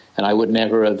 And I would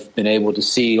never have been able to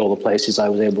see all the places I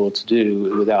was able to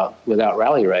do without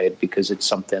Rally Raid, because it's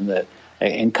something that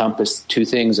encompassed two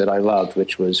things that I loved,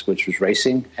 which was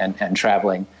racing and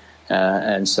traveling.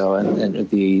 And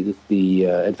the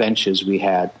adventures we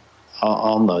had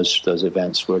on those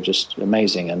events were just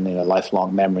amazing, and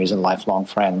lifelong memories and lifelong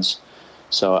friends.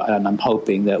 So, and I'm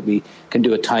hoping that we can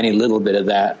do a tiny little bit of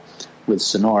that with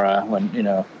Sonora when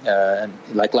and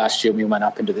like last year we went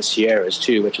up into the Sierras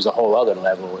too, which is a whole other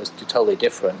level. It's totally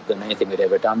different than anything we'd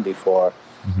ever done before,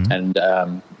 and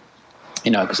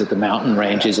because of the mountain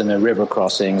ranges and the river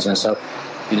crossings, and so.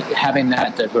 Having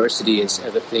that diversity are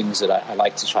the things that I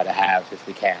like to try to have if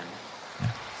we can.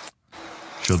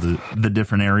 Show the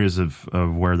different areas of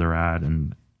where they're at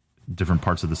and different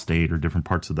parts of the state or different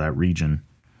parts of that region.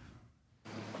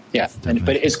 Yeah,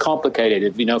 but it's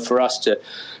complicated. For us to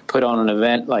put on an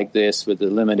event like this with a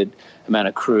limited amount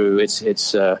of crew, it's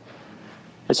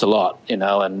a lot,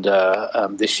 and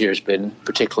this year's been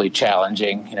particularly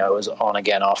challenging. It was on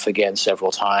again, off again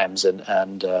several times,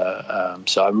 and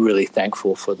so I'm really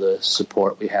thankful for the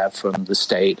support we have from the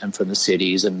state and from the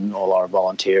cities and all our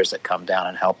volunteers that come down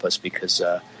and help us, because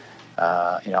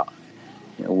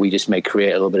we just may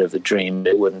create a little bit of the dream, but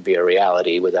it wouldn't be a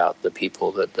reality without the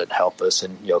people that help us,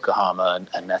 and Yokohama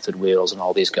and Method Wheels and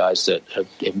all these guys that have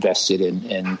invested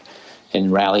in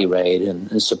Rally Raid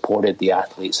and supported the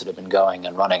athletes that have been going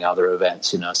and running other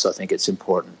events. So I think it's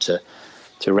important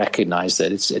to recognize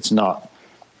that it's not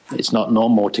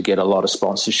normal to get a lot of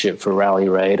sponsorship for Rally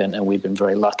Raid, and we've been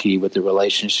very lucky with the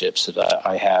relationships that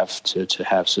I have to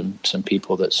have some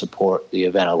people that support the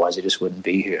event. Otherwise, it just wouldn't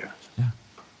be here. Yeah,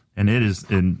 and it is,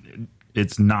 and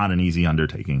it's not an easy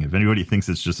undertaking. If anybody thinks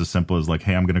it's just as simple as like,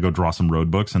 hey, I'm going to go draw some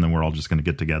road books and then we're all just going to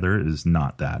get together, it is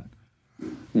not that.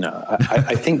 No,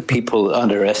 I think people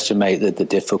underestimate the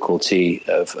difficulty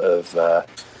of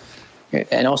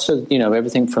and also,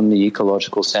 everything from the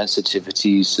ecological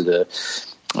sensitivities to the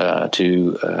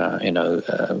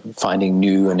finding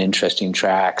new and interesting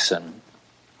tracks and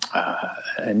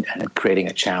creating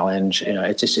a challenge.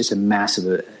 It's a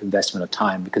massive investment of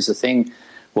time, because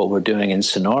what we're doing in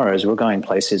Sonora is we're going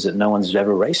places that no one's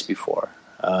ever raced before.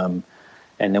 And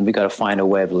then we got to find a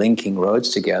way of linking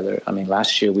roads together. I mean,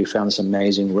 last year we found this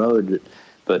amazing road,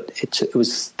 but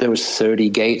there was 30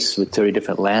 gates with 30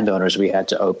 different landowners we had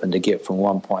to open to get from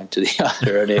one point to the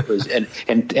other, and it was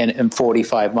and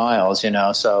 45 miles.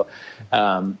 So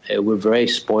we're very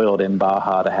spoiled in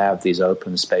Baja to have these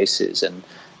open spaces and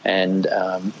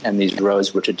these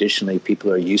roads where traditionally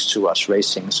people are used to us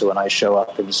racing. So when I show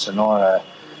up in Sonora,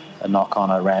 a knock on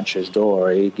a rancher's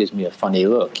door, he gives me a funny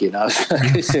look,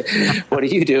 What are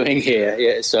you doing here?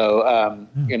 Yeah, so,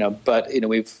 but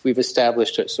we've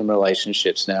established some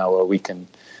relationships now where we can.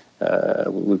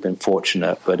 We've been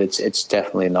fortunate, but it's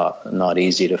definitely not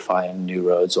easy to find new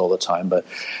roads all the time. But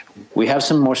we have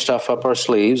some more stuff up our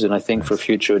sleeves, and I think for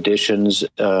future editions,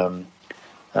 I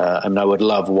would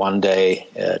love one day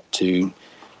to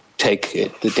take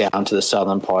it down to the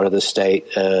southern part of the state.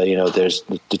 There's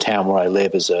the town where I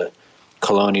live is a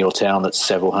colonial town that's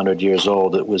several hundred years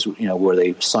old. It was, where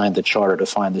they signed the charter to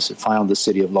found the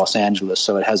city of Los Angeles.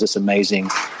 So it has this amazing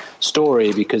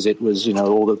story because it was,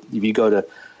 if you go to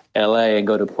L.A. and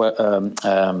go to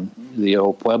the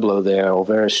old Pueblo there,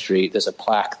 Olvera Street, there's a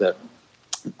plaque that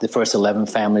the first 11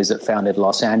 families that founded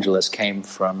Los Angeles came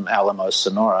from Alamos,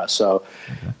 Sonora. So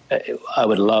I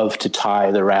would love to tie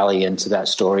the rally into that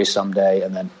story someday,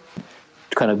 and then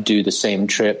kind of do the same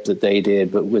trip that they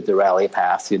did, but with the rally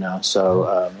path,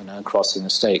 crossing the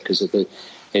state, because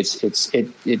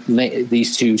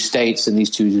these two states and these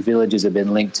two villages have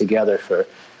been linked together for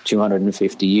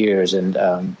 250 years, and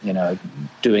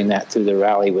doing that through the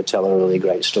rally would tell a really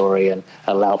great story and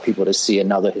allow people to see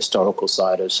another historical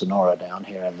side of Sonora down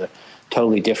here, and the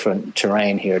totally different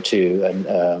terrain here too,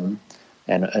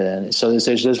 and so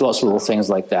there's lots of little things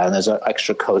like that, and there's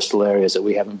extra coastal areas that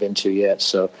we haven't been to yet.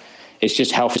 So it's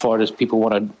just how far does people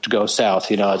want to go south?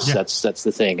 That's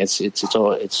the thing. It's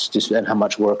just and how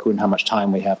much work and how much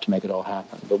time we have to make it all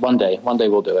happen. But one day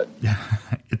we'll do it. Yeah,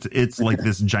 it's like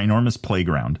this ginormous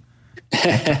playground,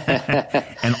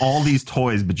 and all these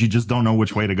toys, but you just don't know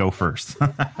which way to go first.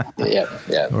 yeah.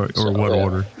 Or what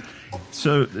order.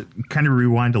 So, kind of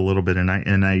rewind a little bit, and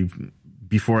I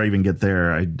before I even get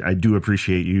there, I do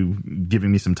appreciate you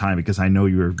giving me some time, because I know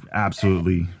you're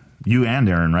absolutely. You and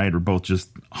Aaron, right, are both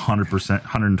just 100%,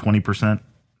 120%.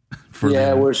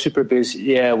 We're super busy.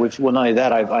 Yeah, not only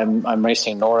that, I'm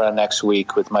racing Nora next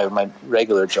week with my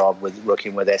regular job with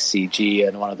working with SCG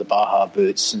and one of the Baja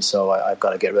boots, and so I've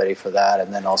got to get ready for that.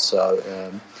 And then also,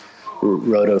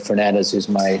 Rodo Fernandez, who's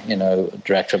my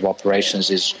director of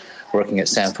operations, is working at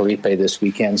San Felipe this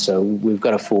weekend. So we've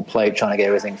got a full plate trying to get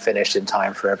everything finished in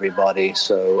time for everybody.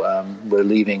 So we're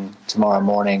leaving tomorrow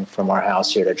morning from our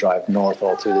house here to drive north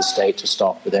all through the state to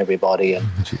stop with everybody and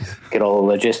get all the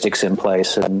logistics in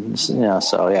place. And there's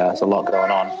a lot going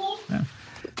on. Yeah.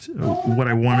 So what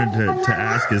I wanted to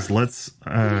ask is, let's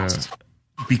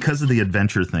because of the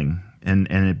adventure thing and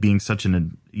it being such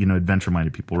an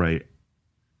adventure-minded people, right?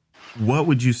 What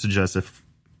would you suggest if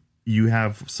you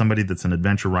have somebody that's an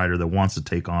adventure rider that wants to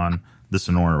take on the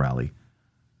Sonora Rally?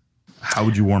 How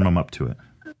would you warm them up to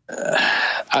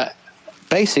it?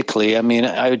 Basically,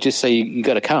 I would just say you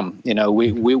got to come.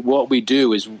 What we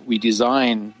do is we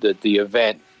design the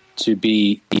event to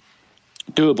be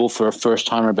doable for a first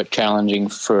timer, but challenging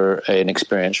for an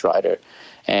experienced rider.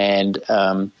 And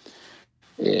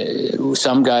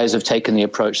some guys have taken the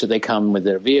approach that they come with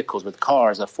their vehicles, with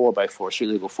cars, a 4x4, street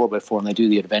legal 4x4, and they do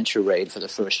the adventure raid for the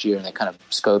first year, and they kind of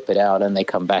scope it out, and they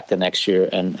come back the next year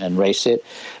and race it,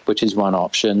 which is one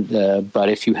option. But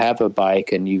if you have a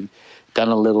bike and you've done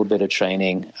a little bit of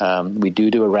training, we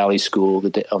do a rally school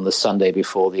on the Sunday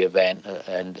before the event,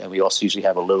 and we also usually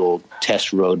have a little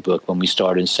test road book when we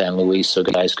start in San Luis, so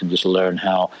guys can just learn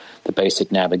how the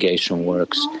basic navigation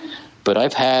works. But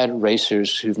I've had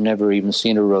racers who've never even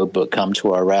seen a road book come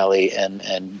to our rally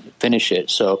and finish it.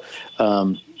 So,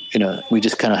 we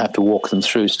just kind of have to walk them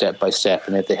through step by step.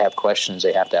 And if they have questions,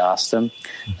 they have to ask them.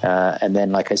 And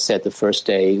then, like I said, the first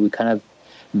day, we kind of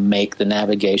make the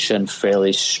navigation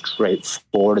fairly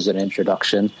straightforward as an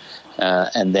introduction.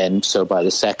 And then, so by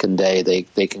the second day,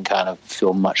 they can kind of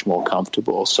feel much more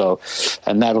comfortable. So,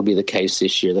 and that'll be the case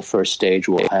this year. The first stage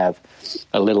will have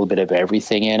a little bit of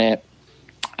everything in it.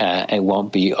 It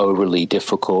won't be overly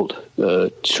difficult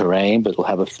terrain, but we'll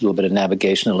have a little bit of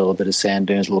navigation, a little bit of sand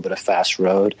dunes, a little bit of fast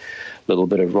road, a little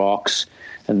bit of rocks.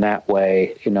 And that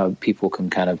way, people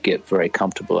can kind of get very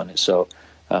comfortable in it. So,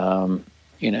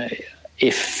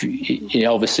 if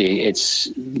obviously it's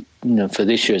for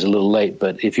this year is a little late,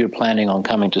 but if you're planning on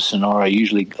coming to Sonora,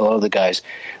 usually a lot of the guys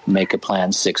make a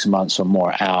plan 6 months or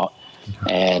more out,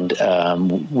 and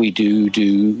we do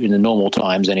in the normal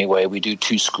times anyway. We do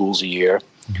 2 schools a year,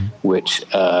 which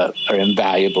are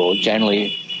invaluable.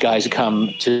 Generally, guys come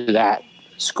to that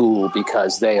school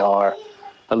because they are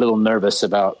a little nervous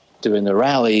about doing the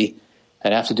rally.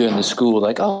 And after doing the school,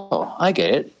 like, oh, I get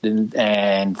it.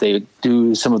 And they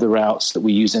do some of the routes that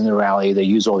we use in the rally. They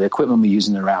use all the equipment we use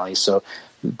in the rally. So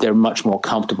they're much more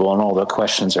comfortable and all their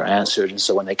questions are answered. And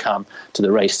so when they come to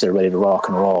the race, they're ready to rock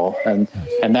and roll. And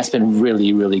that's been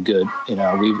really, really good.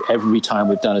 Every time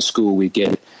we've done a school, we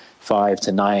get 5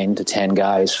 to 9 to 10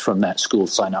 guys from that school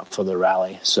sign up for the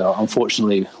rally. So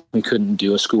unfortunately, we couldn't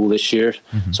do a school this year.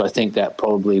 So I think that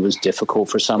probably was difficult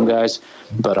for some guys.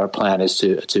 But our plan is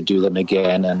to do them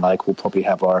again. And we'll probably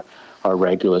have our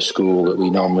regular school that we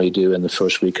normally do in the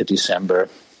first week of December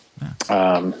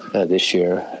this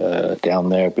year down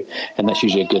there. And that's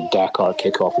usually a good Dakar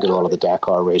kickoff. We get a lot of the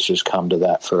Dakar racers come to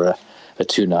that for a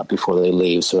tune-up before they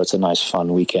leave. So it's a nice,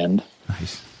 fun weekend.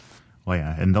 Nice. Well,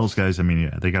 yeah, and those guys,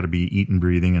 they got to be eating,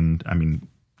 breathing, and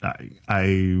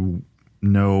I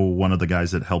know one of the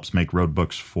guys that helps make road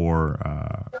books for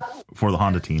the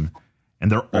Honda team,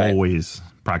 and they're always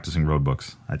practicing road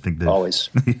books. I think they always.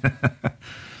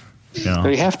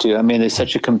 We have to. It's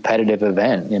such a competitive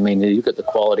event. You look at the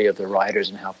quality of the riders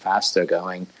and how fast they're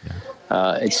going.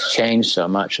 Yeah. It's changed so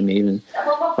much. Even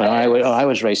when I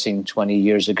was racing 20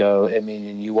 years ago,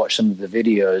 and you watch some of the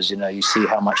videos, you see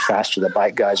how much faster the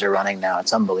bike guys are running now.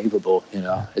 It's unbelievable.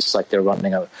 It's like they're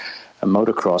running a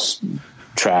motocross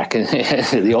track. In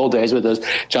the old days with those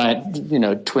giant,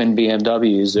 twin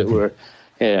BMWs that were,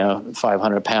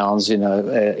 500 pounds,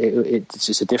 it's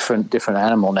just a different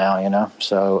animal now,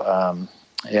 So,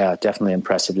 definitely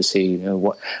impressive to see,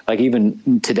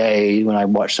 even today when I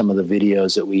watch some of the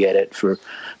videos that we edit for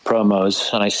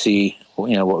promos and I see,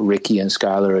 what Ricky and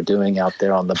Skylar are doing out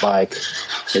there on the bike,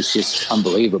 it's just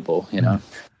unbelievable,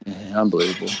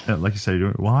 Unbelievable. Yeah, like you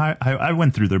said, well, I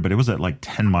went through there, but it was at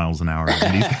 10 miles an hour.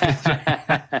 And these guys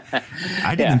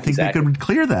I didn't think they could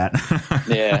clear that.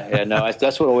 No,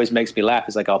 that's what always makes me laugh.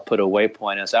 Is I'll put a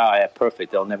waypoint and say, oh, yeah,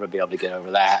 perfect. They'll never be able to get over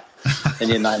that.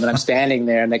 And when I'm standing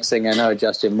there, next thing I know,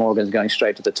 Justin Morgan's going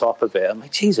straight to the top of it. I'm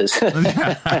like, Jesus. So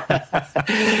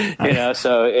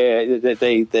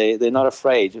they're not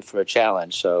afraid for a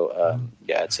challenge. So,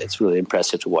 it's really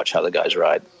impressive to watch how the guys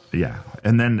ride. Yeah,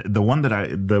 and then the one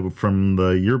that from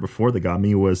the year before that got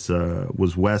me was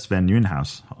Wes Van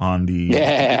Nieuwenhuis on the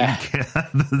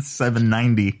the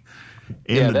 790.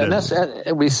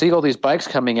 We see all these bikes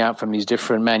coming out from these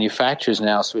different manufacturers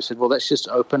now. So we said, well, let's just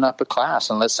open up a class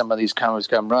and let some of these comers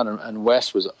come run. And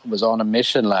Wes was on a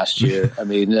mission last year.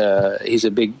 He's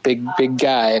a big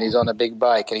guy and he's on a big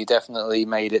bike and he definitely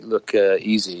made it look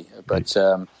easy. But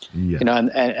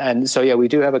and so we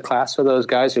do have a class for those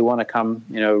guys who want to come,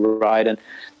 ride, and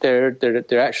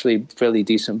they're actually fairly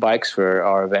decent bikes for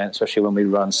our event, especially when we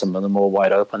run some of the more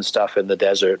wide open stuff in the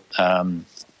desert.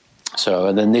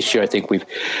 And then this year, I think we've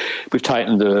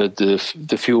tightened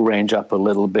the fuel range up a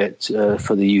little bit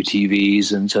for the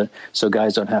UTVs, and so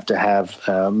guys don't have to have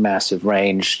massive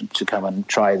range to come and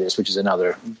try this, which is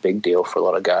another big deal for a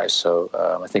lot of guys. So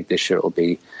I think this year it will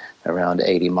be around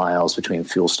 80 miles between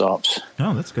fuel stops.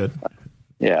 Oh, that's good.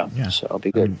 Yeah. So it'll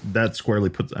be good. That squarely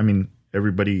puts.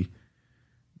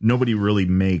 Nobody really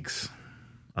makes,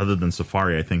 other than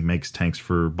Safari, I think, makes tanks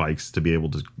for bikes to be able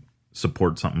to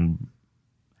support something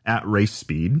at race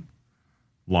speed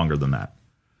longer than that.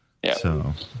 Yeah.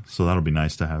 So that'll be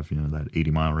nice to have, that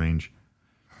 80-mile range.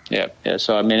 Yeah.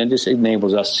 So, it just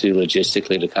enables us to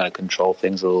logistically to kind of control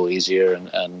things a little easier.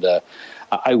 And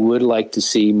I would like to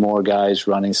see more guys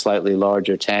running slightly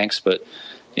larger tanks, but,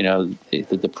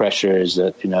 the pressure is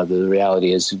that, the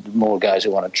reality is more guys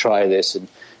who want to try this, and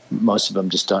most of them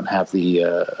just don't have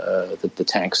the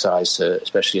tank size,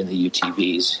 especially in the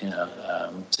UTVs,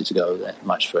 to go that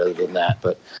much further than that.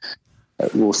 But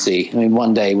we'll see.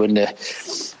 One day when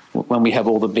we have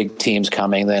all the big teams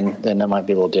coming, then that might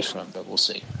be a little different. But we'll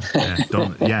see.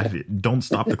 Don't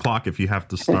stop the clock if you have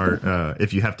to start.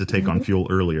 If you have to take on fuel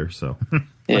earlier. So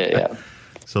yeah.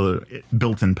 So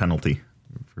built-in penalty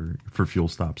for fuel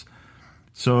stops.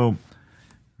 So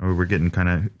we're getting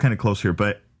kind of close here,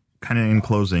 but. Kind of in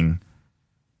closing,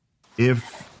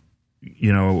 if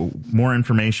more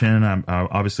information,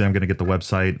 obviously I'm going to get the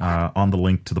website on the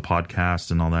link to the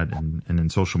podcast and all that, and in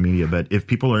social media. But if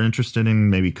people are interested in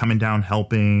maybe coming down,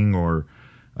 helping, or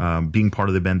being part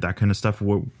of the event, that kind of stuff,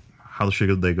 how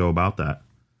should they go about that?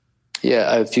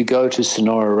 Yeah, if you go to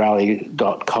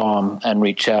SonoraRally.com and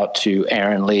reach out to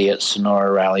Erin Lee at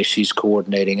Sonora Rally, she's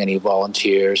coordinating any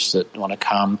volunteers that want to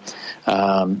come.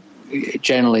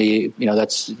 Generally, we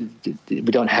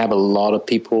don't have a lot of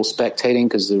people spectating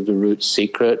because the route's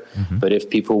secret. Mm-hmm. But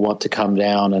if people want to come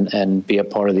down and be a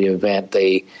part of the event,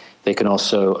 they can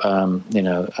also,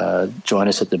 join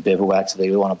us at the bivouac if they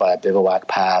want to buy a bivouac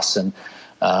pass. And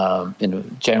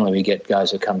generally we get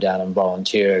guys who come down and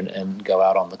volunteer and go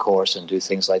out on the course and do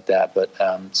things like that. But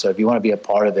so if you want to be a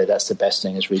part of it, that's the best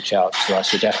thing, is reach out to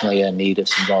us. We're definitely in need of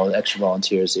some extra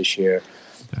volunteers this year.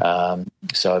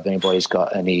 So if anybody's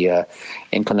got any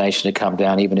inclination to come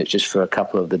down, even if it's just for a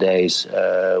couple of the days,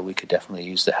 we could definitely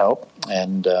use the help.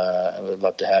 And I would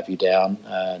love to have you down.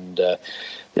 And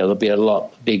there'll be a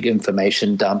big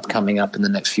information dump coming up in the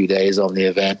next few days on the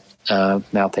event.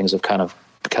 Now things have kind of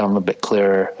become a bit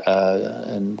clearer,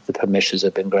 and the permissions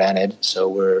have been granted. So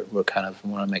we want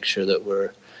to make sure that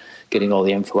we're getting all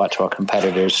the info out to our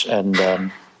competitors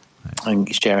and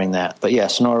sharing that. But yeah,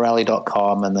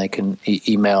 SonoraRally.com, and they can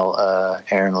email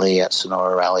Erin Lee at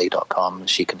SonoraRally.com, and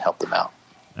she can help them out.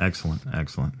 Excellent.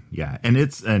 Yeah,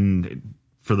 and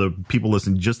for the people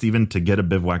listening, just even to get a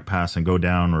bivouac pass and go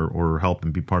down or help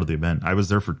and be part of the event. I was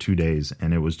there for 2 days,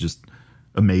 and it was just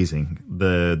amazing.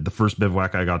 The first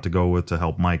bivouac I got to go with to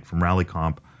help Mike from Rally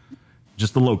Comp,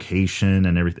 just the location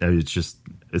and everything.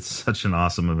 It's such an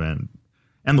awesome event,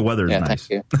 and the weather is nice.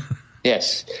 Thank you.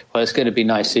 Yes, well, it's going to be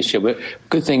nice this year.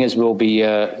 Good thing is we'll be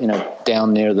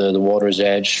down near the water's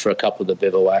edge for a couple of the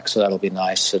bivouacs, so that'll be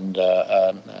nice. And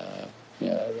I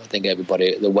think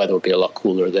the weather will be a lot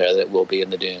cooler there than it will be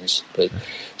in the dunes. But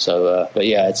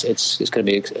yeah, it's going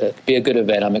to be a good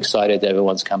event. I'm excited that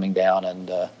everyone's coming down,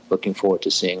 and looking forward to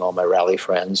seeing all my rally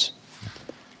friends.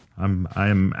 I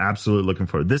am absolutely looking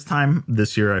forward.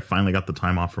 This year, I finally got the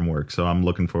time off from work, so I'm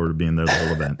looking forward to being there the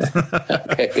whole event.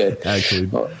 Okay, good. Actually.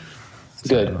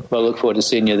 Good. Well, I look forward to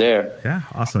seeing you there. Yeah,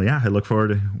 awesome. Yeah, I look forward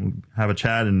to have a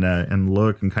chat and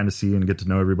look and kind of see and get to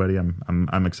know everybody.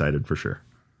 I'm excited for sure.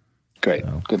 Great.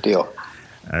 So, good deal.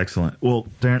 Excellent. Well,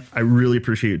 Darren, I really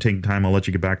appreciate you taking time. I'll let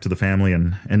you get back to the family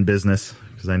and business,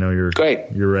 because I know you're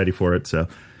ready for it. So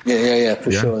yeah,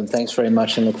 for sure. And thanks very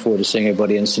much, and look forward to seeing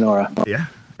everybody in Sonora. Yeah,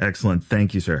 excellent.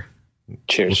 Thank you, sir.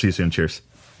 Cheers. We'll see you soon. Cheers.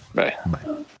 Bye.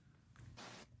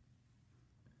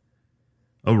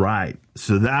 All right.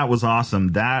 So that was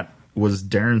awesome. That was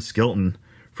Darren Skilton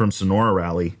from Sonora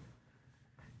Rally.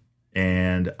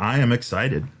 And I am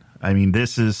excited. I mean,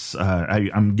 this is,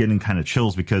 I'm getting kind of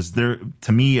chills, because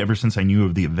to me, ever since I knew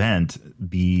of the event,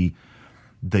 the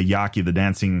Yaqui, the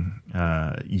dancing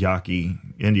Yaqui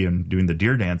Indian doing the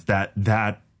deer dance,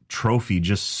 that trophy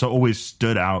just always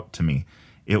stood out to me.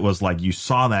 It was like you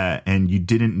saw that and you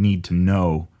didn't need to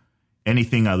know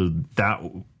anything other than that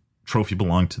trophy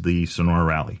belonged to the Sonora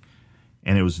Rally,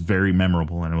 and it was very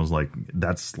memorable. And it was like,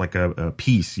 that's like a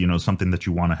piece, something that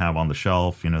you want to have on the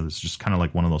shelf. It's just kind of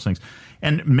like one of those things.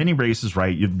 And many races,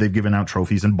 right, they've given out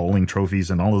trophies and bowling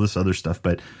trophies and all of this other stuff,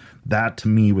 but that to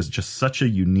me was just such a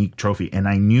unique trophy. And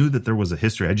I knew that there was a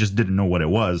history. I just didn't know what it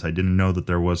was. I didn't know that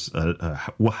there was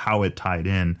how it tied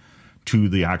in to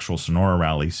the actual Sonora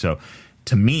Rally. So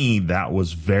to me, that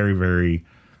was very, very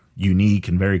unique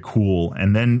and very cool.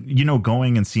 And then,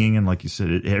 going and seeing, and like you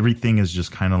said, everything is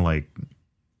just kind of like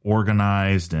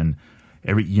organized, and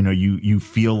you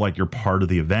feel like you're part of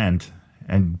the event,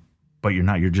 but you're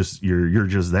not. You're just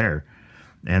there.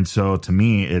 And so to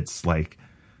me, it's like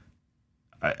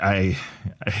I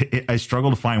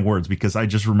struggle to find words, because I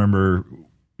just remember,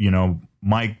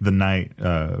 Mike the night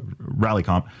Rally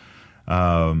Comp,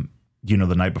 the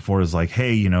night before is like,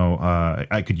 hey,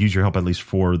 I could use your help at least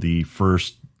for the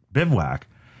first bivouac.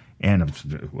 And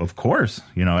of course,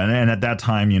 and at that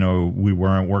time, we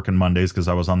weren't working Mondays, because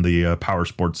I was on the power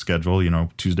sports schedule,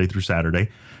 Tuesday through Saturday.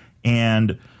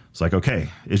 And it's like, okay,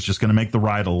 it's just going to make the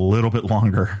ride a little bit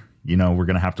longer. We're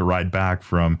going to have to ride back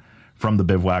from the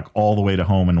bivouac all the way to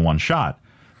home in one shot.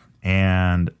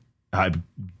 And I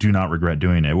do not regret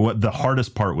doing it. What the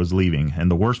hardest part was leaving. And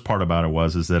the worst part about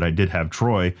it is that I did have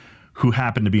Troy, who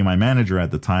happened to be my manager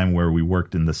at the time, where we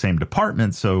worked in the same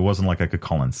department. So it wasn't like I could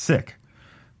call in sick.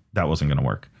 That wasn't going to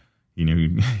work.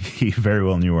 He very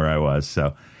well knew where I was.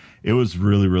 So it was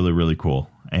really, really, really cool.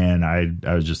 And I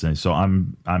was just saying, so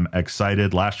I'm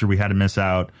excited. Last year we had to miss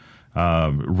out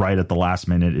right at the last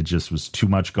minute. It just was too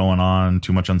much going on,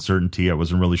 too much uncertainty. I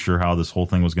wasn't really sure how this whole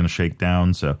thing was going to shake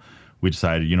down. So we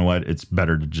decided, you know what, it's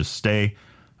better to just stay.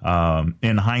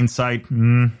 In hindsight,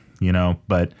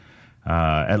 but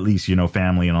at least,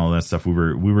 family and all that stuff, we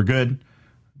were good.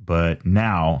 But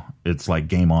now it's like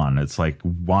game on. It's like,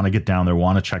 want to get down there,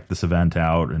 want to check this event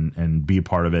out and be a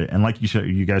part of it. And like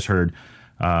you guys heard,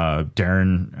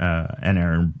 Darren and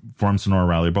Aaron from Sonora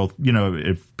Rally, both,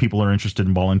 if people are interested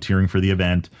in volunteering for the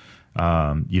event,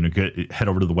 head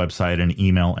over to the website and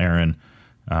email Aaron,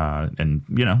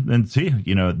 and see,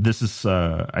 this is,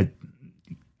 I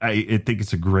think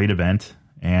it's a great event,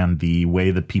 and the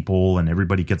way that people and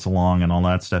everybody gets along and all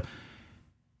that stuff,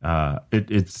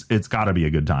 it's got to be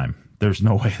a good time. There's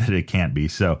no way that it can't be.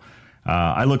 So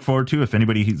I look forward to, if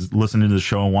anybody who's listening to the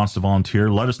show and wants to volunteer,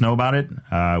 let us know about it.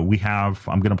 I'm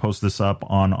going to post this up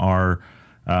on our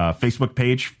Facebook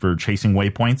page for Chasing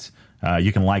Waypoints.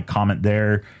 You can comment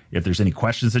there. If there's any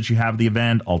questions that you have of the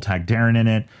event, I'll tag Darren in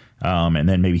it. And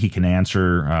then maybe he can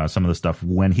answer some of the stuff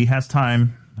when he has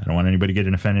time. I don't want anybody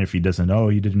getting offended if he doesn't. Oh,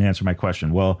 you didn't answer my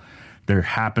question. Well, there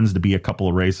happens to be a couple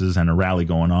of races and a rally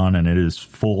going on, and it is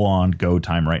full on go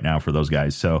time right now for those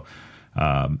guys. So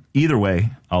either way,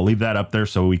 I'll leave that up there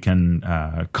so we can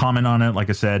comment on it, like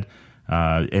I said.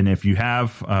 And if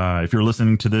you're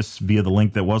listening to this via the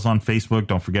link that was on Facebook,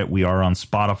 don't forget we are on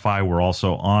Spotify. We're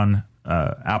also on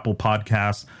Apple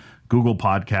Podcasts, Google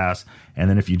Podcasts. And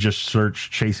then if you just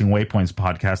search Chasing Waypoints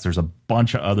podcast, there's a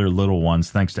bunch of other little ones,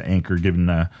 thanks to Anchor giving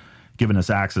us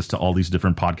access to all these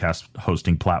different podcast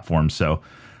hosting platforms. So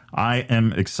I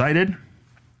am excited.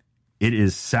 It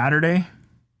is Saturday.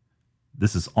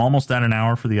 This is almost at an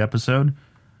hour for the episode,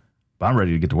 but I'm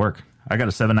ready to get to work. I got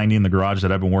a 790 in the garage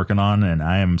that I've been working on, and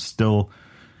I am still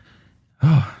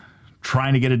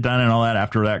trying to get it done and all that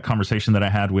after that conversation that I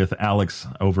had with Alex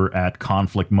over at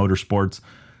Conflict Motorsports.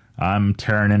 I'm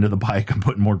tearing into the bike. I'm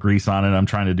putting more grease on it. I'm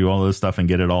trying to do all this stuff and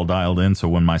get it all dialed in, so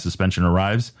when my suspension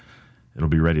arrives, it'll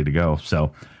be ready to go.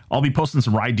 So I'll be posting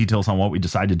some ride details on what we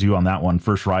decide to do on that one.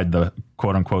 First ride, the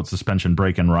quote-unquote suspension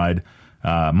break-in ride.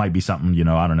 Might be something,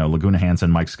 I don't know, Laguna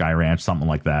Hansen, Mike Sky Ranch, something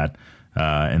like that.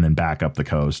 And then back up the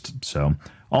coast. So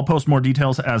I'll post more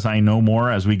details as I know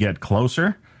more as we get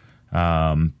closer.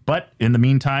 But in the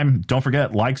meantime, don't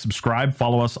forget, subscribe,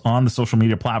 follow us on the social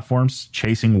media platforms,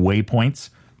 Chasing Waypoints.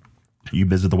 You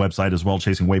visit the website as well,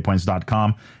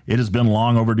 chasingwaypoints.com. It has been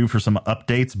long overdue for some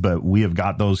updates, but we have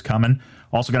got those coming.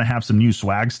 Also going to have some new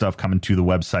swag stuff coming to the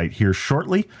website here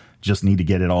shortly. Just need to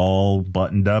get it all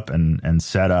buttoned up and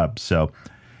set up. So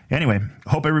anyway,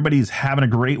 hope everybody's having a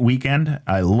great weekend.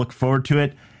 I look forward to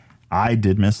it. I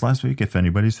did miss last week. If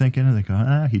anybody's thinking, they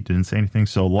go, he didn't say anything.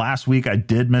 So last week I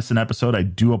did miss an episode. I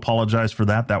do apologize for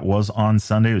that. That was on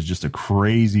Sunday. It was just a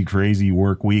crazy, crazy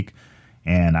work week,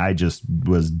 and I just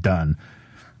was done.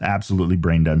 Absolutely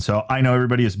brain done. So I know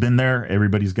everybody has been there.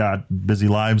 Everybody's got busy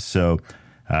lives. So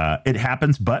it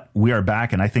happens, but we are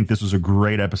back, and I think this was a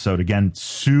great episode. Again,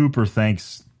 super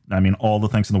thanks. I mean, all the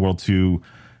thanks in the world to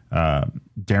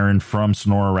Darren from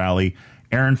Sonora Rally,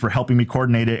 Aaron for helping me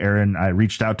coordinate it. Aaron, I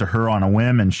reached out to her on a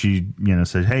whim, and she,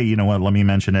 said, hey, you know what, let me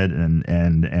mention it.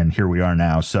 And here we are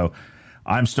now. So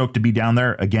I'm stoked to be down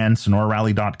there. Again,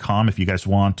 sonorarally.com. If you guys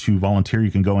want to volunteer,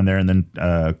 you can go in there and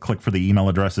then click for the email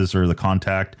addresses or the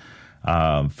contact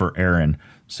for Aaron.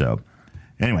 So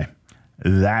anyway,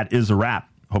 that is a wrap.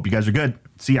 Hope you guys are good.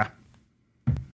 See ya.